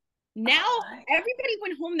it? Now everybody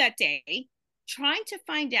went home that day trying to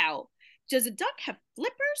find out, does a duck have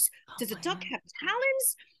flippers? Does a duck have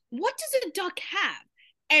talons? What does a duck have?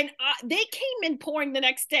 And they came in pouring the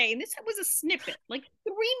next day, and this was a snippet, like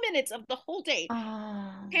 3 minutes of the whole day.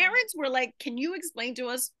 Parents were like, can you explain to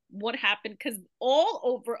us what happened? Because all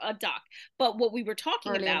over a duck. But what we were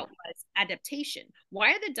talking about was adaptation.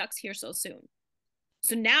 Why are the ducks here so soon?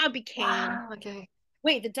 So now it became,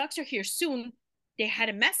 wait, the ducks are here soon. They had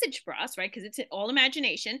a message for us, right? Because it's all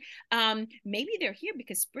imagination. Maybe they're here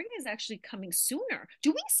because spring is actually coming sooner.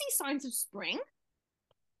 Do we see signs of spring?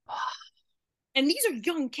 And these are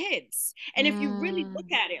young kids. And if you really look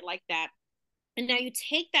at it like that, and now you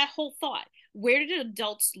take that whole thought, where did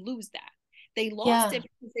adults lose that? They lost it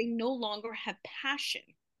because they no longer have passion.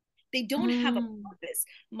 They don't have a purpose.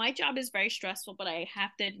 My job is very stressful, but I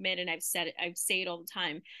have to admit, and I've said it, I say it all the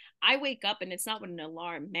time. I wake up and it's not with an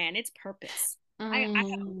alarm, man, it's purpose. I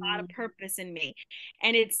have a lot of purpose in me.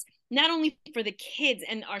 And it's not only for the kids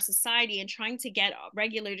and our society and trying to get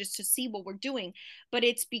regulators to see what we're doing, but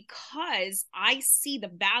it's because I see the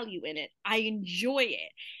value in it. I enjoy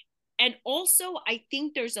it. And also, I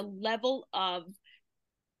think there's a level of,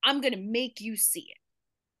 I'm going to make you see it.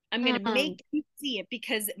 I'm going to make you see it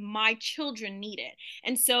because my children need it.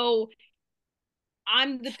 And so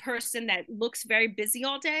I'm the person that looks very busy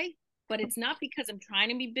all day, but it's not because I'm trying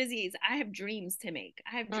to be busy. It's I have dreams to make.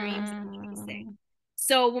 I have dreams to sing.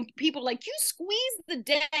 So when people are like, you squeeze the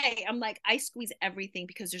day, I'm like, I squeeze everything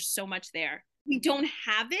because there's so much there. We don't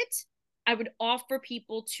have it. I would offer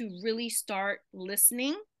people to really start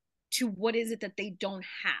listening to what is it that they don't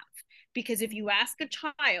have. Because if you ask a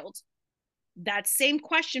child that same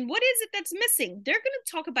question, what is it that's missing? They're going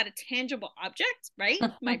to talk about a tangible object, right?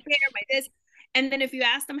 My hair, my this. And then if you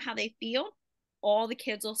ask them how they feel, all the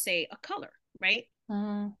kids will say a color, right?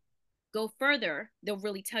 Go further, they'll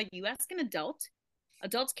really tell you. Ask an adult.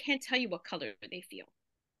 Adults can't tell you what color they feel.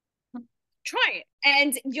 Try it,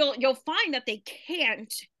 and you'll find that they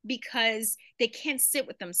can't because they can't sit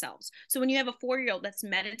with themselves. So when you have a 4-year-old that's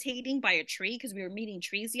meditating by a tree, because we were meeting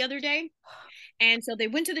trees the other day, and so they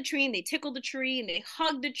went to the tree and they tickled the tree and they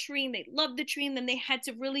hugged the tree and they loved the tree, and then they had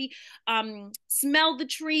to really smell the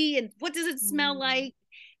tree and what does it smell like.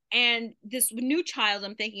 And this new child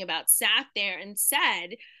I'm thinking about sat there and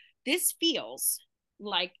said, this feels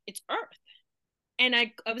like it's earth. And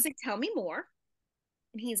I was like, tell me more.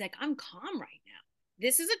 And he's like, I'm calm right now.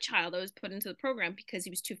 This is a child that was put into the program because he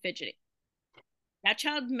was too fidgety. That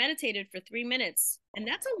child meditated for 3 minutes, and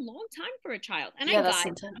that's a long time for a child. And I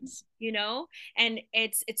guide them, and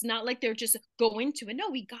it's not like they're just go into it.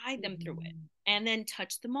 No, we guide them through it, and then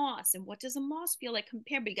touch the moss. And what does a moss feel like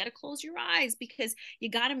compared? But you got to close your eyes because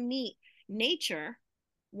you got to meet nature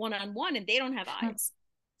one-on-one, and they don't have eyes.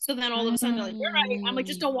 So then all of a sudden they're like, you're right. I'm like,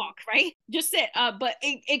 just don't walk, right? Just sit. But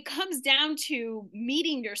it comes down to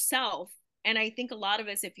meeting yourself And I think a lot of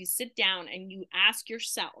us, if you sit down and you ask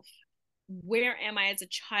yourself, where am I as a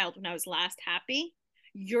child when I was last happy?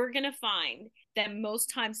 You're going to find that most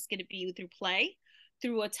times it's going to be through play,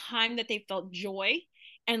 through a time that they felt joy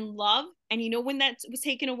and love. And you know when that was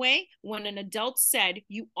taken away? When an adult said,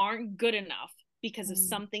 you aren't good enough because of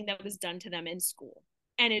something that was done to them in school.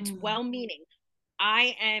 And it's well meaning.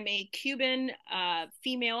 I am a Cuban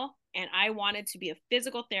female, and I wanted to be a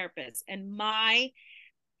physical therapist. And my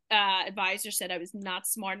advisor said I was not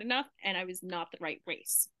smart enough and I was not the right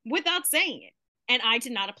race without saying it. And I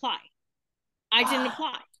did not apply. I didn't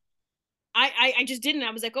apply. I just didn't.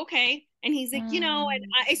 I was like, okay. And he's like, and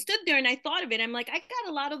I stood there and I thought of it. I'm like, I got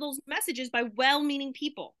a lot of those messages by well-meaning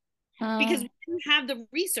people because we didn't have the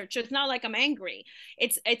research. So it's not like I'm angry.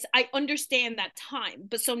 It's I understand that time.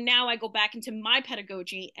 But so now I go back into my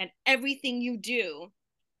pedagogy, and everything you do,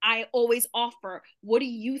 I always offer, what do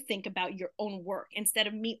you think about your own work, instead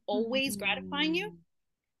of me always gratifying you?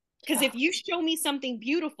 Because if you show me something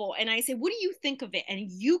beautiful and I say, what do you think of it? And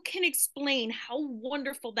you can explain how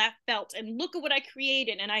wonderful that felt. And look at what I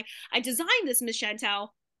created. And I designed this, Miss Chantel.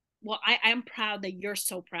 Well, I am proud that you're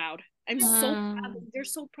so proud. I'm so proud that you're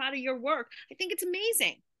so proud of your work. I think it's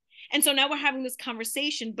amazing. And so now we're having this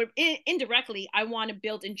conversation, but indirectly, I want to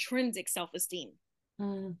build intrinsic self-esteem,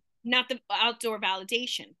 not the outdoor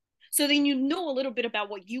validation. So then you know a little bit about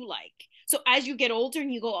what you like. So as you get older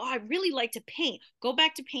and you go, oh, I really like to paint, go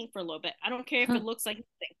back to paint for a little bit. I don't care if it looks like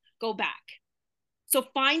anything, go back. So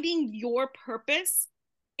finding your purpose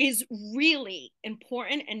is really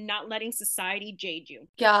important, and not letting society jade you.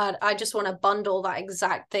 God, I just want to bundle that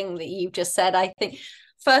exact thing that you just said. I think,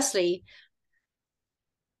 firstly,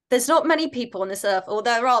 there's not many people on this earth, or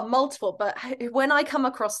there are multiple, but when I come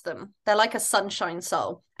across them, they're like a sunshine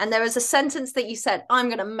soul. And there is a sentence that you said, I'm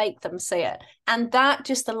going to make them say it. And that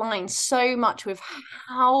just aligns so much with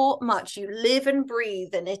how much you live and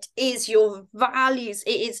breathe. And it is your values.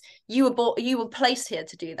 It is, you were placed here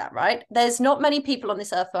to do that, right? There's not many people on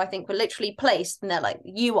this earth who I think were literally placed, and they're like,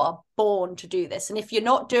 you are born to do this. And if you're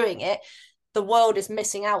not doing it, the world is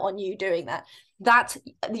missing out on you doing that. That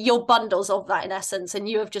your bundles of that in essence, and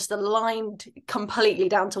you have just aligned completely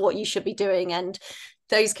down to what you should be doing. And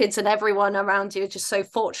those kids and everyone around you are just so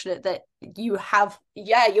fortunate that you have,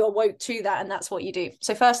 you awoke to that, and that's what you do.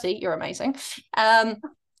 So firstly, you're amazing.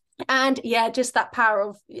 And yeah, just that power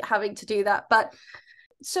of having to do that. But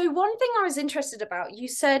so one thing I was interested about, you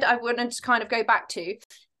said, I wanted to kind of go back to,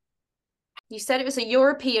 you said it was a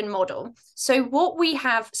European model. So what we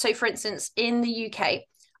have, so for instance, in the UK,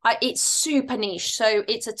 it's super niche. So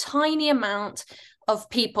it's a tiny amount of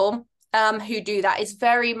people who do that. It's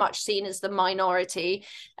very much seen as the minority.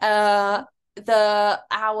 Our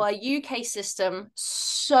UK system,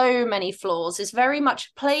 so many flaws. Is very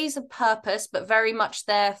much plays a purpose, but very much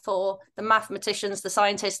there for the mathematicians, the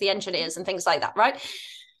scientists, the engineers, and things like that, right?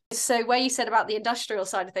 So where you said about the industrial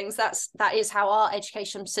side of things, that is how our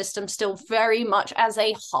education system still very much as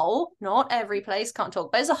a whole, not every place, can't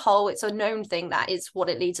talk, but as a whole, it's a known thing. That is what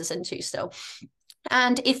it leads us into still.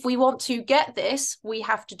 And if we want to get this, we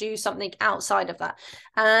have to do something outside of that.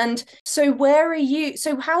 And so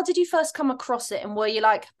so how did you first come across it? And were you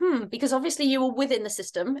like, because obviously you were within the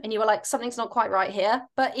system and you were like, something's not quite right here.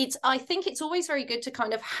 But I think it's always very good to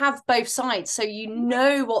kind of have both sides, so you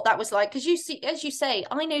know what that was like. Because you see, as you say,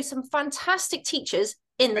 I know some fantastic teachers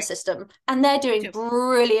in the system, and they're doing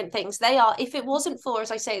brilliant things. They are, if it wasn't for,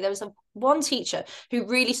 as I say, there was one teacher who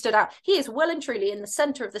really stood out. He is well and truly in the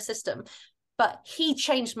center of the system, but he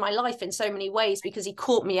changed my life in so many ways because he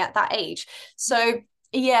caught me at that age. So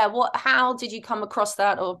yeah, how did you come across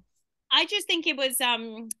that? Or I just think it was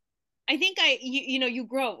I think you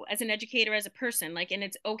grow as an educator, as a person, like, and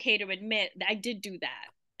it's okay to admit that I did do that.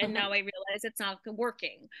 And now I realize it's not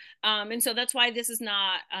working. And so that's why this is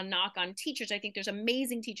not a knock on teachers. I think there's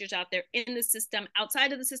amazing teachers out there in the system,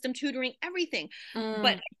 outside of the system, tutoring, everything.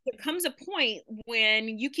 But there comes a point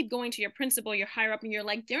when you keep going to your principal, you're higher up, and you're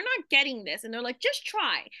like, they're not getting this. And they're like, just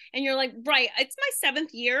try. And you're like, right, it's my 7th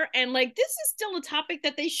year. And like, this is still a topic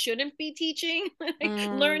that they shouldn't be teaching,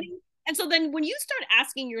 learning. And so then when you start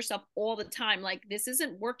asking yourself all the time, like, this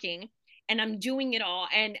isn't working, and I'm doing it all,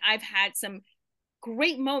 and I've had some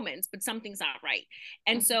great moments, but something's not right.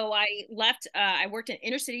 And so I left, I worked in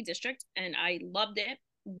inner city district, and I loved it,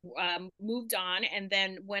 moved on. And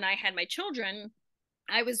then when I had my children,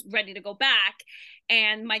 I was ready to go back,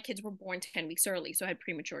 and my kids were born 10 weeks early. So I had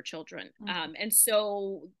premature children. And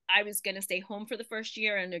so I was going to stay home for the first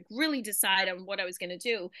year and really decide on what I was going to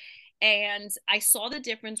do. And I saw the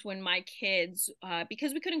difference when my kids,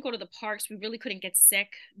 because we couldn't go to the parks, we really couldn't get sick,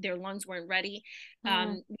 their lungs weren't ready. We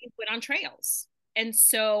went on trails. And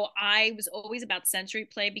so I was always about sensory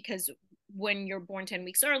play, because when you're born 10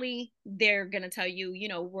 weeks early, they're going to tell you,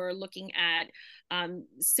 we're looking at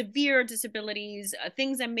severe disabilities,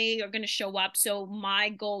 things that are going to show up. So my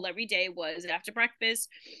goal every day was after breakfast,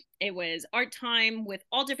 it was art time with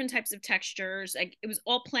all different types of textures. Like, it was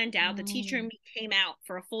all planned out. The teacher and me came out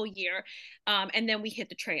for a full year. And then we hit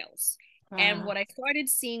the trails. Wow. And what I started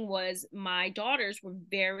seeing was my daughters were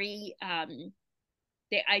very,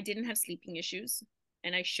 I didn't have sleeping issues,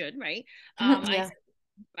 and I should, right? Yeah.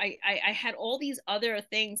 I had all these other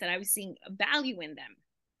things that I was seeing value in them.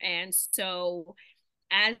 And so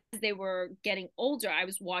as they were getting older, I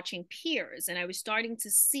was watching peers, and I was starting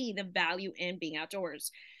to see the value in being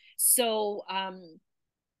outdoors. So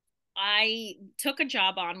I took a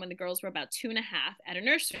job on when the girls were about 2.5 at a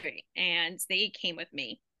nursery, and they came with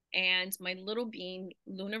me. And my little bean,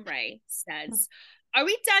 Luna Ray, says, "Are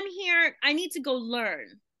we done here? I need to go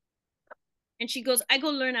learn." And she goes, "I go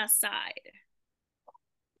learn outside."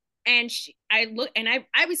 And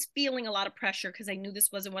I was feeling a lot of pressure, because I knew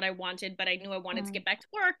this wasn't what I wanted, but I knew I wanted to get back to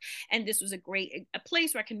work. And this was a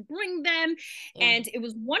place where I can bring them. Yeah. And it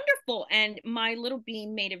was wonderful. And my little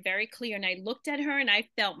bean made it very clear. And I looked at her and I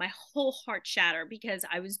felt my whole heart shatter, because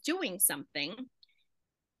I was doing something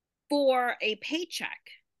for a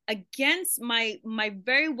paycheck against my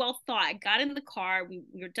very well thought. I got in the car. We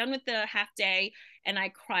were done with the half day, and I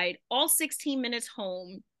cried all 16 minutes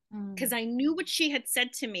home, because I knew what she had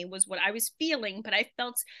said to me was what I was feeling, but I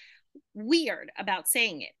felt weird about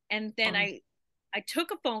saying it. And then I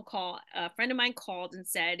took a phone call. A friend of mine called and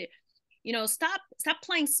said, stop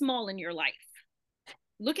playing small in your life.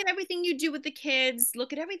 Look at everything you do with the kids.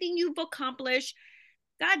 Look at everything you've accomplished.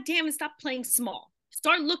 God damn it, stop playing small.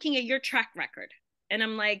 Start looking at your track record. And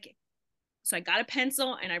I'm like, so I got a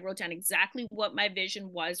pencil and I wrote down exactly what my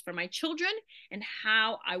vision was for my children and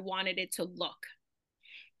how I wanted it to look.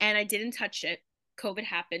 And I didn't touch it. COVID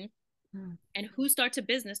happened. And who starts a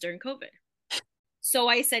business during COVID? So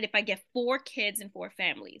I said, if I get 4 kids and 4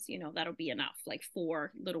 families, that'll be enough, like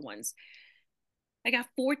 4 little ones. I got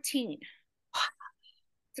 14.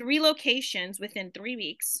 3 locations within 3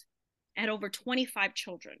 weeks, at over 25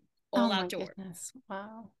 children, all outdoors. Goodness.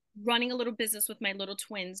 Wow. Running a little business with my little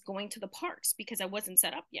twins, going to the parks because I wasn't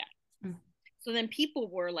set up yet. So then people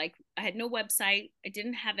were like, I had no website. I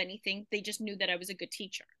didn't have anything. They just knew that I was a good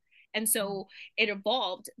teacher. And so it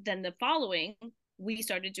evolved. Then the following, we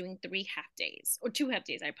started doing 3 half days, or 2 half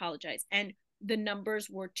days, I apologize. And the numbers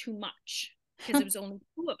were too much, because it was only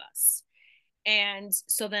 2 of us. And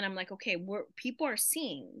so then I'm like, okay, people are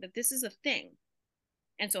seeing that this is a thing.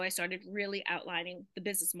 And so I started really outlining the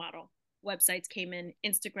business model. Websites came in,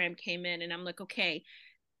 Instagram came in, and I'm like, okay,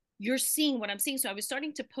 you're seeing what I'm seeing. So I was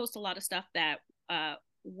starting to post a lot of stuff that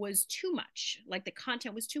was too much. Like, the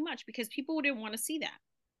content was too much, because people didn't want to see that.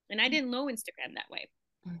 And I didn't know Instagram that way.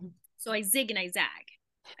 So I zig and I zag.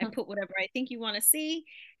 I put whatever I think you want to see,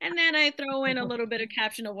 and then I throw in a little bit of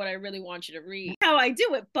caption of what I really want you to read. How I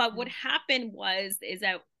do it. But what happened is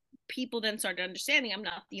that people then started understanding I'm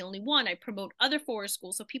not the only one. I promote other forest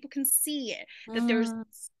schools so people can see it, that there's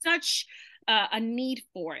such a need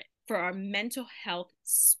for it, for our mental health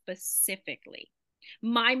specifically.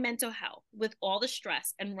 My mental health, with all the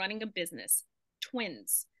stress and running a business,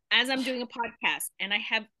 twins, as I'm doing a podcast, and I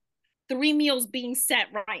have 3 meals being set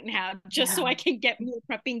right now just so I can get meal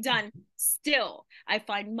prepping done. Still, I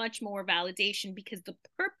find much more validation, because the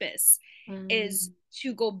purpose is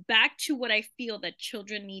to go back to what I feel that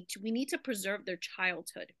children need to. We need to preserve their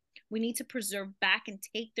childhood. We need to preserve back and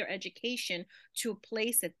take their education to a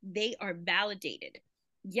place that they are validated.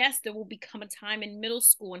 Yes, there will become a time in middle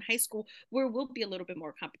school and high school where will be a little bit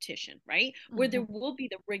more competition, right? Where there will be,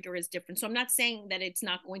 the rigor is different. So I'm not saying that it's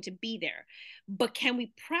not going to be there, but can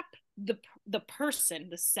we prep the person,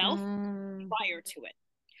 the self, prior to it?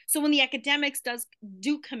 So when the academics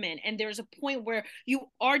do come in, and there's a point where you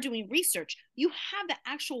are doing research, you have the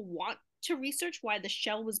actual want to research why the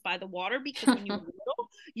shell was by the water, because when you were little,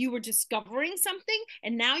 you were discovering something,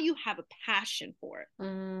 and now you have a passion for it.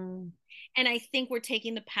 And I think we're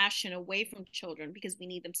taking the passion away from children, because we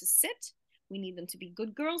need them to sit. We need them to be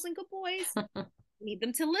good girls and good boys. We need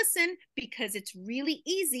them to listen, because it's really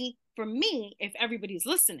easy for me if everybody's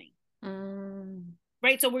listening.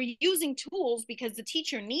 Right? So we're using tools because the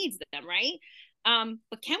teacher needs them, right?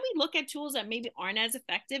 But can we look at tools that maybe aren't as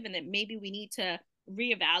effective, and that maybe we need to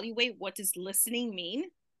reevaluate what does listening mean?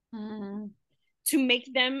 To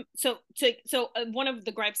make them so one of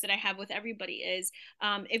the gripes that I have with everybody is,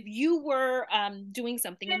 if you were doing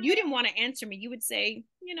something and you didn't want to answer me, you would say,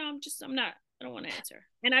 I don't want to answer.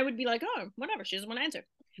 And I would be like, oh, whatever, she doesn't want to answer.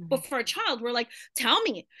 But for a child, we're like, tell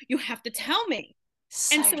me, you have to tell me.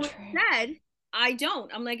 So And so true. instead, I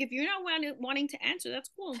don't. I'm like, if you're not wanting to answer, that's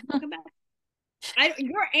cool. Come back.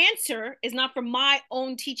 Your answer is not for my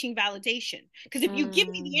own teaching validation. Because if you give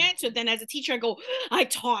me the answer, then as a teacher, I go, I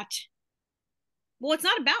taught. Well, it's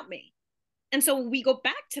not about me. And so we go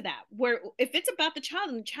back to that, where if it's about the child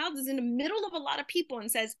and the child is in the middle of a lot of people and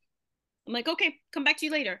says, I'm like, okay, come back to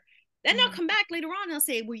you later. Then they'll come back later on and they'll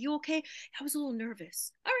say, were you okay? I was a little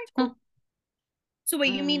nervous. All right, cool. So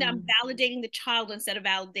wait, you mean I'm validating the child instead of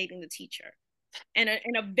validating the teacher? And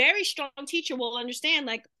a very strong teacher will understand,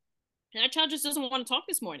 like, that child just doesn't want to talk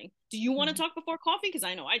this morning. Do you want to talk before coffee? Because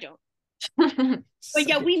I know I don't. But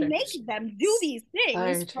yeah, we make them do these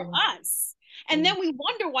things for us. And then we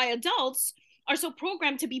wonder why adults are so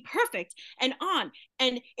programmed to be perfect and on.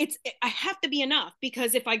 And I have to be enough,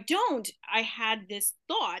 because if I don't, I had this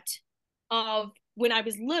thought of when I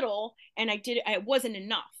was little and I wasn't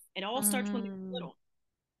enough. It all starts when you're little.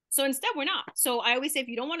 So instead, we're not. So I always say, if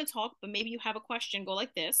you don't want to talk, but maybe you have a question, go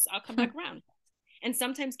like this, I'll come back around. And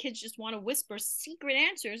sometimes kids just want to whisper secret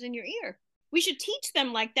answers in your ear. We should teach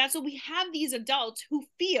them like that. So we have these adults who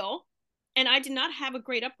feel, and I did not have a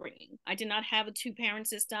great upbringing. I did not have a 2-parent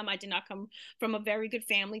system. I did not come from a very good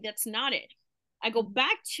family. That's not it. I go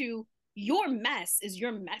back to, your mess is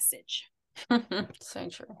your message. So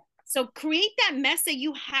true. So create that mess that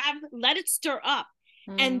you have, let it stir up.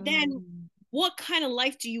 And then what kind of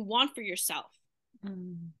life do you want for yourself?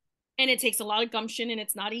 And it takes a lot of gumption, and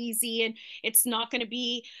it's not easy, and it's not going to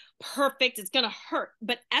be perfect. It's going to hurt.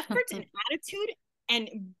 But effort and attitude and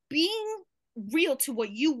being real to what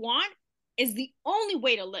you want is the only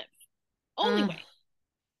way to live. Only way.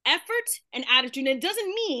 Effort and attitude. And it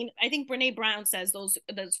doesn't mean, I think Brene Brown says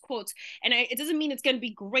those quotes, and it doesn't mean it's going to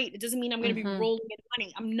be great. It doesn't mean I'm going to be rolling in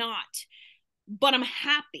money. I'm not. But I'm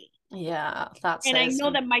happy. Yeah, that's and I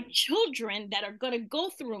know that my children that are going to go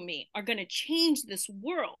through me are going to change this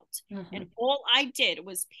world. And all I did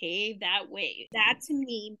was pave that way. That to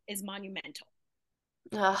me is monumental.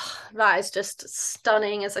 That is just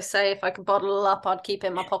stunning. As I say, if I could bottle it up, I'd keep it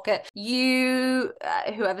in my pocket. You,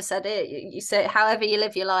 whoever said it, you say, however you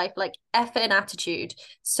live your life, like effing attitude.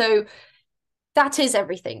 So that is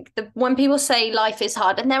everything. When people say life is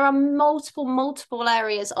hard, and there are multiple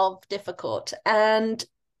areas of difficult,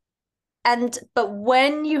 but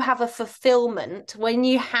when you have a fulfillment, when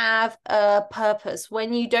you have a purpose,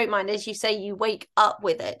 when you don't mind, as you say, you wake up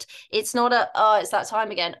with it. It's not it's that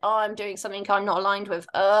time again. I'm doing something I'm not aligned with.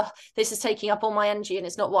 This is taking up all my energy and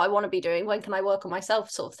it's not what I want to be doing. When can I work on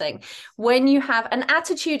myself, sort of thing? When you have an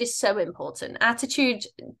attitude is so important. Attitude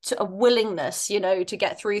to a willingness, to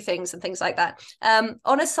get through things and things like that.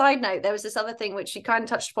 On a side note, there was this other thing which you kind of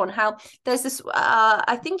touched upon, how there's this,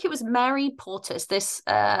 I think it was Mary Portas, this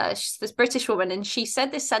British woman, and she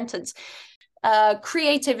said this sentence: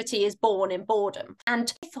 creativity is born in boredom.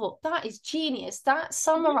 And I thought, that is genius. That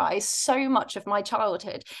summarized so much of my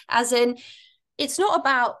childhood, as in, it's not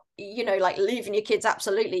about like leaving your kids.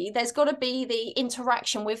 Absolutely, there's got to be the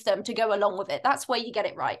interaction with them to go along with it. That's where you get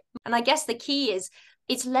it right. And I guess the key is,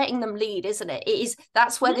 it's letting them lead, isn't it?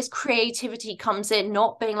 That's where this creativity comes in,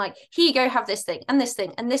 not being like, here you go, have this thing and this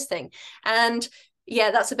thing and this thing. And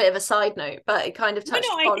yeah, that's a bit of a side note, but it kind of touched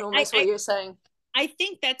upon almost what you were saying. I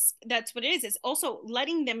think that's what it is. It's also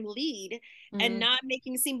letting them lead and not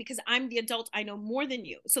making it seem, because I'm the adult, I know more than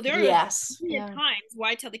you. So there are times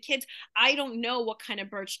where I tell the kids, I don't know what kind of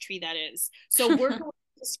birch tree that is. So we're going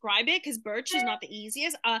to describe it, because birch is not the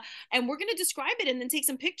easiest. And we're going to describe it and then take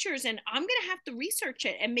some pictures, and I'm going to have to research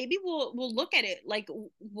it, and maybe we'll look at it, like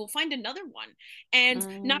we'll find another one,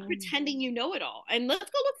 and not pretending you know it all. And let's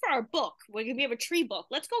go look for our book. We have a tree book.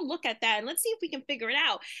 Let's go look at that and let's see if we can figure it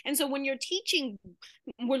out. And so when you're teaching,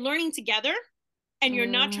 we're learning together, and you're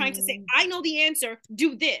not trying to say, I know the answer,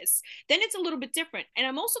 do this, then it's a little bit different. And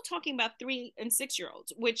I'm also talking about 3 and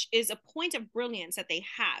 6-year-olds, which is a point of brilliance that they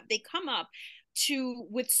have. They come up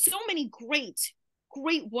with so many great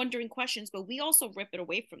wondering questions, but we also rip it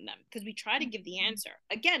away from them because we try to give the answer.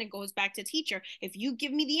 Again, it goes back to teacher. If you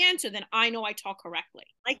give me the answer, then I know I taught correctly.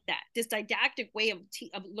 Like that. This didactic way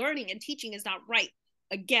of learning and teaching is not right.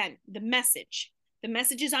 Again, the message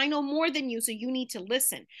is, I know more than you, so you need to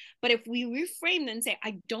listen. But if we reframe and say,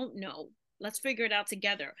 I don't know, let's figure it out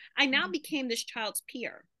together. I now became this child's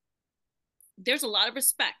peer. There's a lot of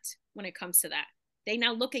respect when it comes to that. They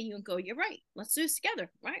now look at you and go, you're right. Let's do this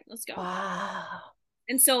together. Right? Let's go. Wow.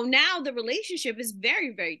 And so now the relationship is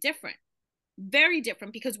very, very different. Very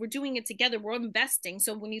different, because we're doing it together. We're investing.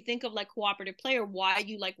 So when you think of like cooperative play, or why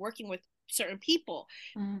you like working with certain people,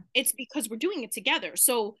 it's because we're doing it together.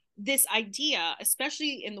 So this idea,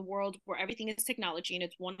 especially in the world where everything is technology and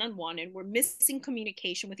it's one-on-one and we're missing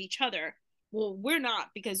communication with each other, Well, we're not,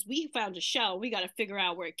 because we found a shell. We got to figure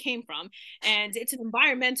out where it came from. And it's an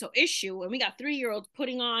environmental issue. And we got 3-year-olds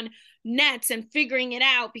putting on nets and figuring it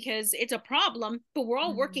out because it's a problem, but we're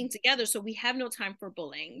all working together. So we have no time for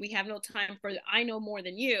bullying. We have no time for, I know more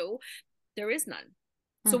than you. There is none.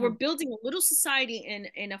 So we're building a little society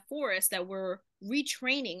in a forest that we're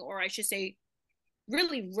retraining, or I should say,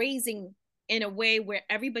 really raising in a way where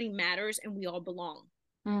everybody matters and we all belong.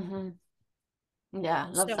 Yeah,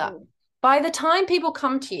 love that. By the time people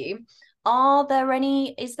come to you,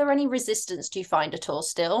 is there any resistance, do you find, at all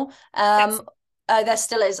still? There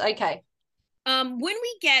still is. Okay. When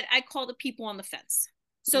we get, I call the people on the fence.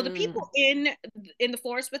 So the people in the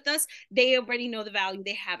forest with us, they already know the value,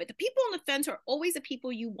 they have it. The people on the fence are always the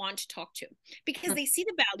people you want to talk to because they see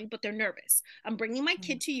the value, but they're nervous. I'm bringing my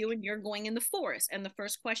kid to you and you're going in the forest. And the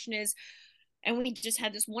first question is, and we just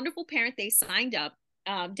had this wonderful parent, they signed up.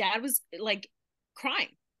 Dad was like crying.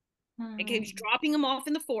 Like he was dropping him off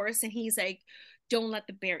in the forest and he's like, don't let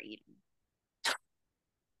the bear eat him.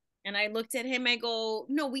 And I looked at him, I go,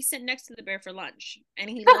 no, we sit next to the bear for lunch. And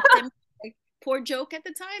he looked at me like, poor joke at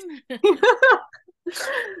the time.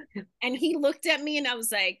 And he looked at me and I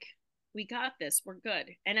was like, we got this, we're good.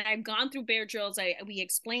 And I've gone through bear drills. We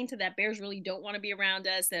explained to that bears really don't want to be around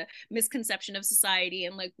us, the misconception of society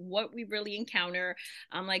and like what we really encounter.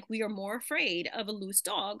 I'm like, we are more afraid of a loose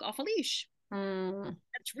dog off a leash.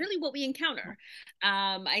 That's really what we encounter.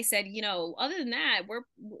 I said, you know, other than that,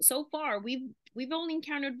 so far we've only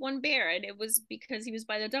encountered one bear, and it was because he was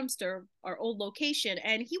by the dumpster, our old location,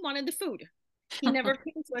 and he wanted the food. He never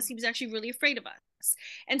came to us. He was actually really afraid of us.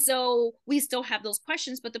 And so we still have those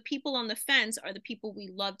questions, but the people on the fence are the people we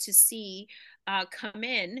love to see come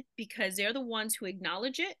in because they're the ones who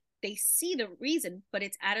acknowledge it. They see the reason, but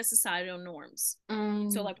it's out of societal norms.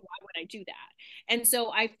 So like, why would I do that? And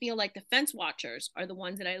so I feel like the fence watchers are the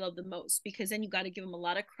ones that I love the most, because then you got to give them a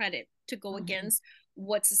lot of credit to go against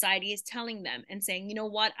what society is telling them and saying, you know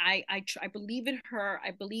what, I believe in her.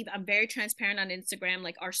 I believe, I'm very transparent on Instagram.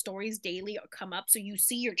 Like our stories daily come up. So you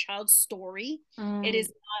see your child's story. It is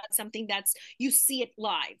not something that's, you see it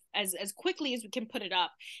live as quickly as we can put it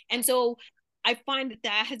up. And so I find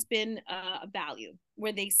that has been a value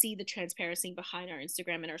where they see the transparency behind our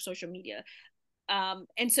Instagram and our social media.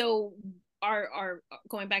 And so our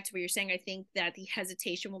going back to what you're saying, I think that the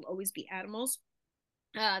hesitation will always be animals.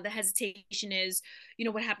 The hesitation is, you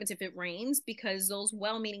know, what happens if it rains? Because those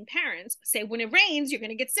well-meaning parents say, when it rains, you're going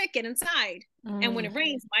to get sick, get inside. And when it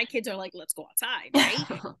rains, my kids are like, let's go outside,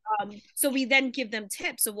 right? So we then give them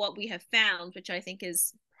tips of what we have found, which I think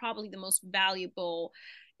is probably the most valuable.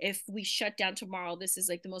 If we shut down tomorrow, this is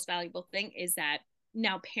like the most valuable thing, is that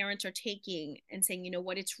now parents are taking and saying, you know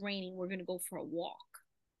what, it's raining, we're going to go for a walk.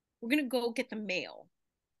 We're going to go get the mail.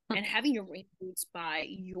 And having your rain boots by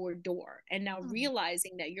your door, and now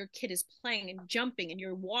realizing that your kid is playing and jumping and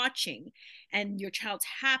you're watching and your child's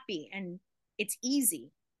happy and it's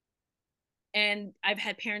easy. And I've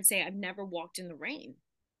had parents say, I've never walked in the rain.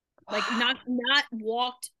 Like not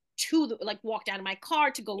walked to the, like walked out of my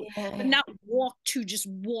car to go, but not walk to just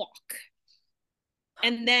walk.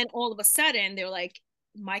 And then all of a sudden they're like,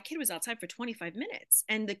 my kid was outside for 25 minutes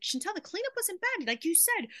and Chantel, the cleanup wasn't bad. Like you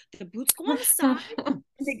said, the boots go on the side and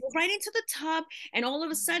they go right into the tub. And all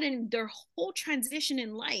of a sudden their whole transition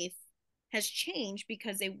in life has changed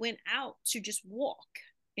because they went out to just walk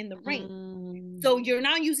in the rain. So you're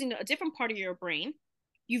now using a different part of your brain.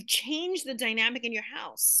 You've changed the dynamic in your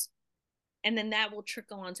house. And then that will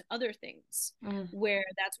trickle onto other things where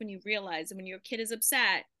that's when you realize that when your kid is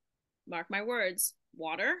upset, mark my words,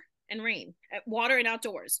 water and rain, water and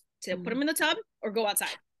outdoors, to put them in the tub or go outside.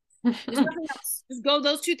 There's nothing else. Just go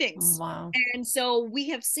those two things. Wow. And so we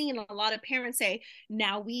have seen a lot of parents say,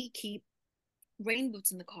 now we keep rain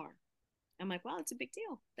boots in the car. I'm like, wow, that's a big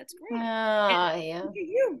deal. That's great. Yeah.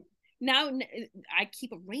 Now I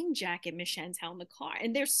keep a rain jacket, Miss Chantel, in the car,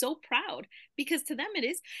 and they're so proud because to them it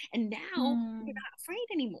is. And now you're not afraid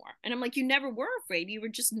anymore. And I'm like, you never were afraid. You were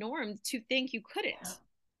just normed to think you couldn't.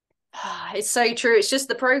 It's so true. It's just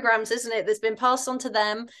the programs, isn't it, that's been passed on to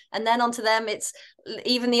them, and then onto them. It's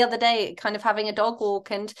even the other day kind of having a dog walk,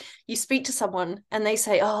 and you speak to someone and they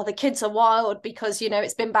say, oh, the kids are wild because, you know,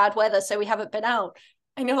 it's been bad weather, so we haven't been out.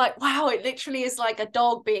 And you're like, wow, it literally is like a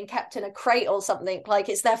dog being kept in a crate or something. Like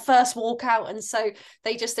it's their first walk out. And so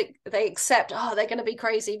they accept, oh, they're going to be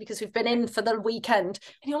crazy because we've been in for the weekend.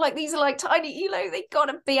 And you're like, these are like tiny, you know, they got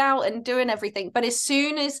to be out and doing everything. But as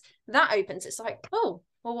soon as that opens, it's like, oh,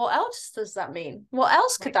 well, what else does that mean? What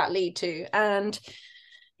else could that lead to? And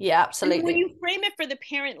yeah, absolutely. And when you frame it for the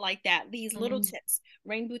parent like that, these little tips,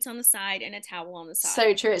 rain boots on the side and a towel on the side.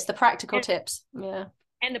 So true. It's the practical tips. Yeah.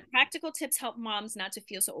 And the practical tips help moms not to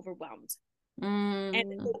feel so overwhelmed. Mm.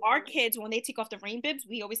 And so our kids, when they take off the rain bibs,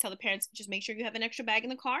 we always tell the parents, just make sure you have an extra bag in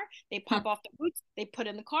the car. They pop off the boots, they put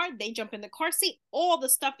in the car, they jump in the car seat. All the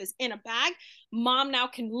stuff is in a bag. Mom now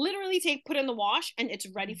can literally put in the wash, and it's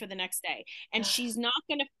ready for the next day. And she's not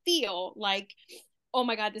going to feel like, oh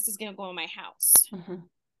my God, this is going to go in my house.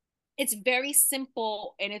 It's very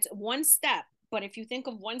simple, and it's one step. But if you think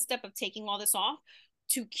of one step of taking all this off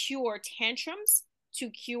to cure tantrums, to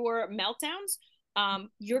cure meltdowns,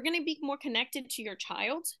 you're going to be more connected to your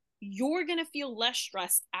child. You're going to feel less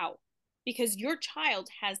stressed out because your child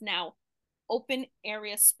has now open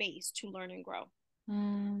area space to learn and grow.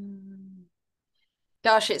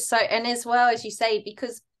 Gosh, it's so, and as well as you say,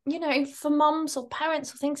 because you know, for moms or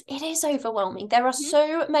parents or things, it is overwhelming. There are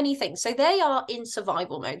so many things. So they are in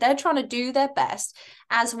survival mode. They're trying to do their best,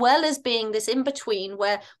 as well as being this in between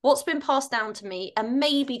where what's been passed down to me and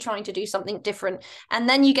maybe trying to do something different. And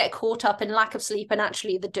then you get caught up in lack of sleep and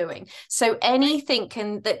actually the doing. So anything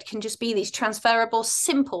that can just be these transferable,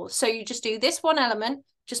 simple. So you just do this one element,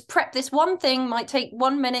 just prep this one thing, might take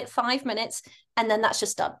 1 minute, 5 minutes, and then that's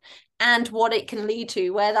just done. And what it can lead to,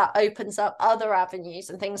 where that opens up other avenues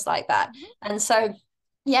and things like that. And so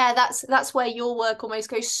yeah, that's where your work almost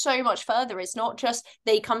goes so much further. It's not just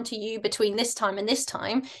they come to you between this time and this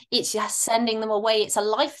time, it's just sending them away. It's a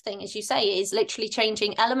life thing, as you say. It is literally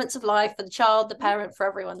changing elements of life for the child, the parent, for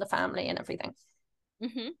everyone, the family, and everything.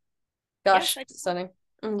 Gosh, yes, stunning.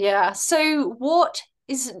 Yeah. So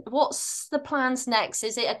what's the plans next?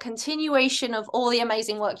 Is it a continuation of all the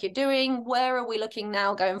amazing work you're doing? Where are we looking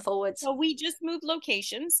now going forwards? So we just moved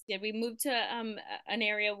locations. We moved to an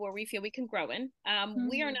area where we feel we can grow in.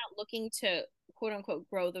 We are not looking to quote unquote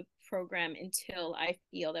grow the program until I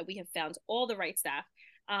feel that we have found all the right staff.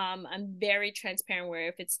 I'm very transparent where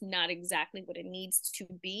if it's not exactly what it needs to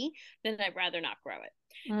be, then I'd rather not grow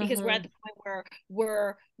it, because we're at the point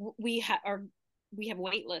where we have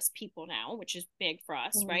waitlist people now, which is big for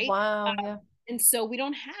us, right? Wow. Yeah. And so we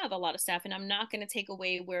don't have a lot of staff, and I'm not going to take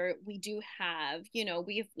away where we do have,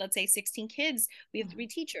 we have, let's say 16 kids, we have 3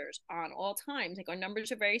 teachers on all times. Like our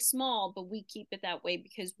numbers are very small, but we keep it that way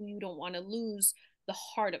because we don't want to lose the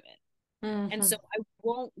heart of it. And so I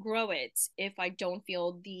won't grow it if I don't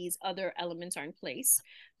feel these other elements are in place.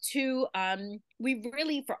 We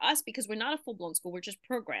really, for us, because we're not a full-blown school, we're just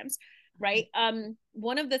programs, right?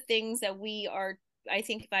 One of the things that we are, I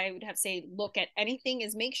think if I would have to say look at anything,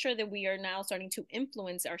 is make sure that we are now starting to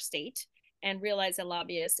influence our state and realize that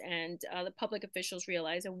lobbyists and the public officials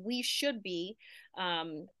realize that we should be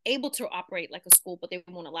able to operate like a school, but they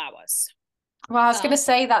won't allow us. Well, I was going to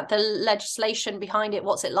say that the legislation behind it,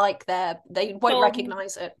 what's it like there? They won't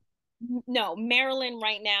recognize it. No, Maryland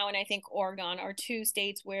right now, and I think Oregon are 2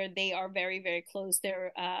 states where they are very, very close.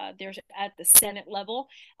 They're at the Senate level,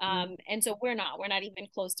 and so we're not even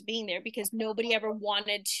close to being there because nobody ever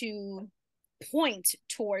wanted to point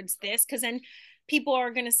towards this, because then people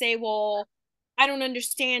are going to say, well, I don't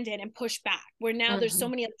understand it, and push back. Where now there's so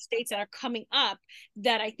many other states that are coming up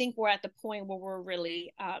that I think we're at the point where we're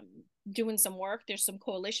really doing some work. There's some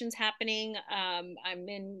coalitions happening. I'm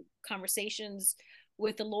in conversations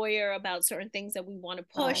with a lawyer about certain things that we want to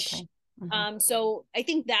push. So I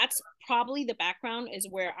think that's probably the background is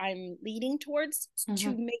where I'm leading towards, to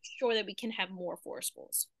make sure that we can have more forest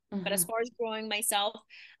schools. But as far as growing myself,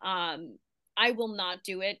 I will not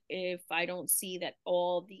do it if I don't see that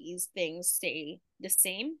all these things stay the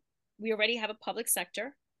same. We already have a public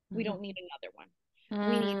sector. We don't need another one.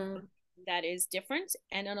 We need something that is different,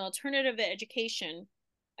 and an alternative education,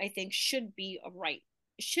 I think, should be a right.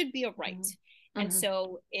 It should be a right. And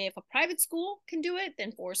so if a private school can do it,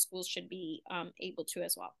 then forest schools should be able to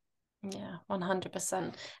as well. Yeah,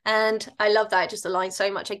 100%. And I love that. It just aligns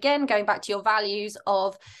so much. Again, going back to your values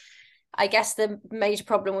of, I guess the major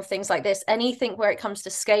problem with things like this, anything where it comes to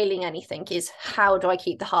scaling anything, is how do I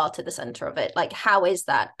keep the heart at the center of it? Like, how is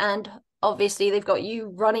that? And obviously they've got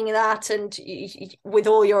you running that, and with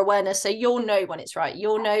all your awareness, so you'll know when it's right.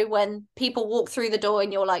 You'll know when people walk through the door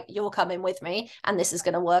and you're like, you're coming with me and this is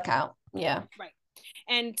going to work out. Yeah, right.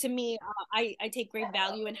 And to me, I take great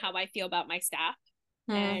value in how I feel about my staff,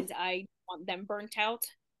 and I want them burnt out.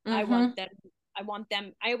 I want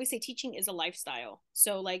them, I always say teaching is a lifestyle,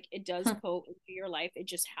 so like it does go into your life. It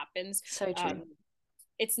just happens. So true.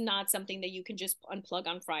 It's not something that you can just unplug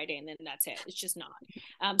on Friday and then that's it. It's just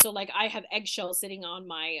not. So like I have eggshells sitting on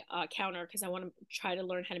my counter because I want to try to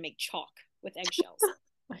learn how to make chalk with eggshells.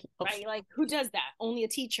 Right? Like, who does that? Only a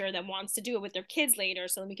teacher that wants to do it with their kids later.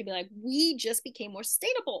 So then we can be like, we just became more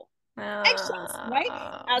sustainable. Eggshells,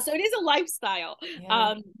 right? So it is a lifestyle.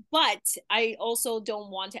 But I also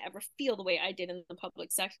don't want to ever feel the way I did in the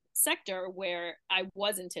public sector, where I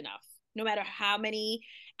wasn't enough. No matter how many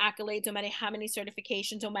accolades, no matter how many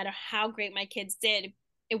certifications, no matter how great my kids did,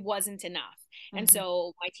 it wasn't enough. And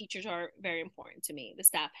so my teachers are very important to me. The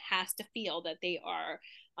staff has to feel that they are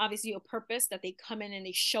obviously a purpose, that they come in and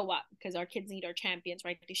they show up, because our kids need our champions,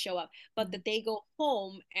 right? They show up, but that they go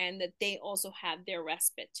home and that they also have their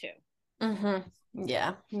respite too.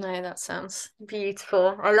 Yeah, no, that sounds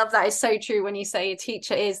beautiful. I love that. It's so true when you say a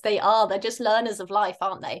teacher is, they're just learners of life,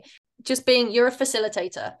 aren't they? Just being, you're a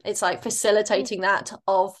facilitator. It's like facilitating that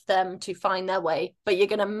of them to find their way, but you're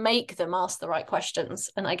going to make them ask the right questions.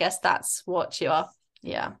 And I guess that's what you are.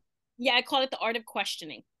 Yeah. Yeah, I call it the art of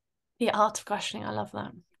questioning. The art of questioning. I love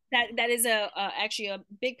that. That is actually a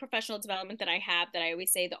big professional development that I have, that I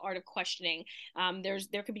always say, the art of questioning.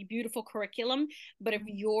 There could be beautiful curriculum, but if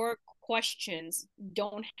your questions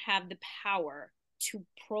don't have the power to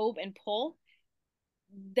probe and pull,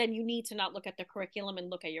 then you need to not look at the curriculum and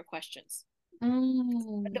look at your questions.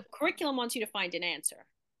 The curriculum wants you to find an answer.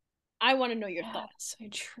 I want to know your thoughts. So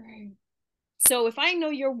true. So if I know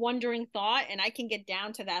your wondering thought and I can get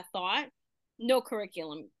down to that thought, no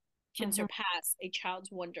curriculum can surpass a child's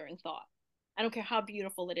wondering thought. I don't care how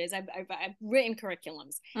beautiful it is. I've written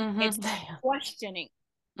curriculums. It's questioning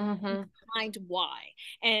behind why,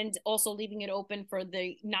 and also leaving it open for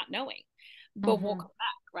the not knowing. But we'll come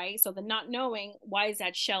back, right? So the not knowing, why is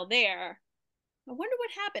that shell there? I wonder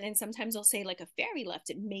what happened. And sometimes they'll say, like, a fairy left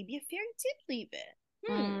it. Maybe a fairy did leave it.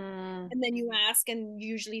 And then you ask, and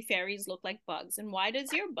usually fairies look like bugs. And why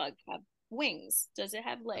does your bug have wings? Does it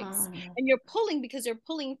have legs? And you're pulling because they're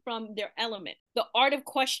pulling from their element. The art of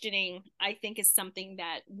questioning, I think, is something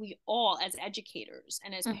that we all, as educators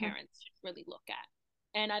and as parents, should really look at.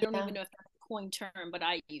 And I don't even know if that's a coined term, but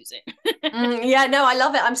I use it. Yeah, no, I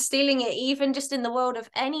love it. I'm stealing it, even just in the world of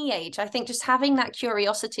any age. I think just having that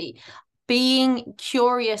curiosity, being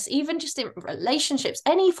curious, even just in relationships,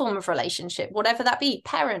 any form of relationship, whatever that be,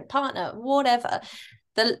 parent, partner, whatever,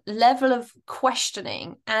 the level of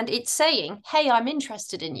questioning, and it's saying, hey, I'm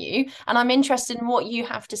interested in you and I'm interested in what you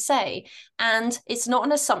have to say. And it's not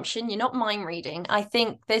an assumption, you're not mind reading. I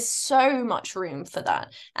think there's so much room for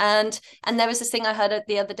that. And there was this thing I heard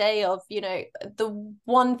the other day of, you know,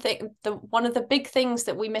 one of the big things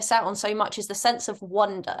that we miss out on so much is the sense of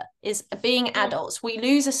wonder. Is being adults, we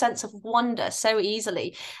lose a sense of wonder so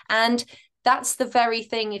easily. And that's the very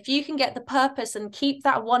thing. If you can get the purpose and keep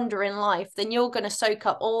that wonder in life, then you're going to soak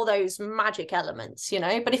up all those magic elements, you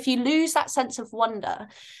know. But if you lose that sense of wonder,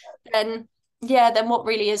 then what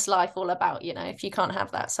really is life all about, you know, if you can't have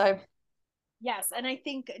that? So yes. And I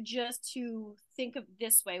think, just to think of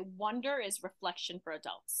this way, wonder is reflection for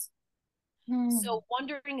adults. So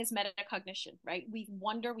wondering is metacognition, right? We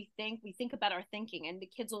wonder, we think about our thinking, and the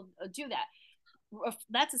kids will do that.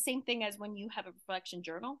 That's the same thing as when you have a reflection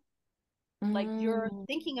journal. Like, you're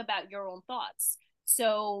thinking about your own thoughts.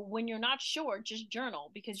 So when you're not sure, just journal,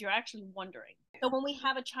 because you're actually wondering. So when we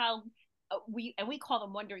have a child, we call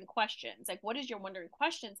them wondering questions. Like, what is your wondering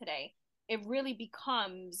question today? It really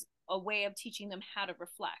becomes a way of teaching them how to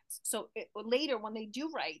reflect. So later, when they do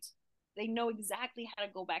write, they know exactly how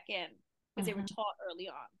to go back in, because they were taught early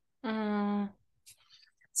on.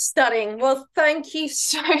 Stunning. Well, thank you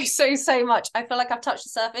so much. I feel like I've touched the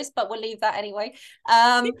surface, but we'll leave that anyway.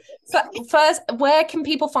 First, where can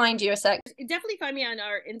people find you? A sec. Definitely find me on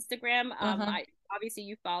our Instagram. Obviously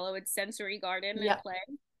you follow, it's Sensory Garden and Play.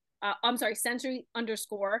 I'm sorry, Sensory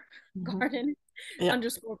 _garden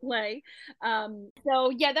 _ play.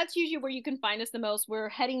 So yeah, that's usually where you can find us the most. We're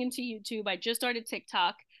heading into YouTube. I just started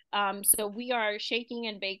TikTok. So we are shaking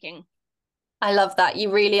and baking. I love that.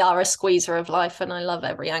 You really are a squeezer of life, and I love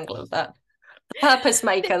every angle of that. The purpose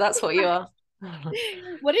maker, that's what you are.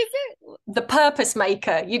 What is it? The purpose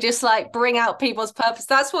maker. You just like bring out people's purpose.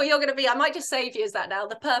 That's what you're going to be. I might just save you as that now.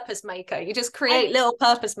 The purpose maker. You just create little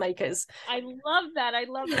purpose makers. I love that.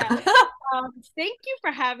 Thank you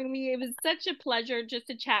for having me. It was such a pleasure just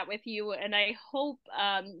to chat with you, and I hope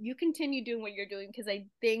you continue doing what you're doing, because I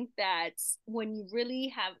think that when you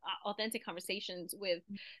really have authentic conversations with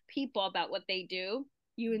people about what they do,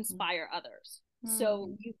 you inspire others.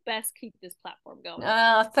 So you best keep this platform going.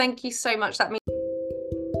 Thank you so much. That means.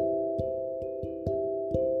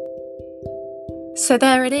 So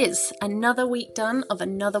there it is, another week done of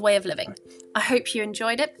Another Way of Living. I hope you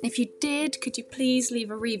enjoyed it. If you did, could you please leave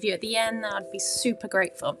a review at the end? I'd be super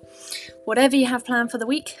grateful. Whatever you have planned for the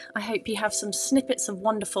week, I hope you have some snippets of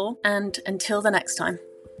wonderful, and until the next time.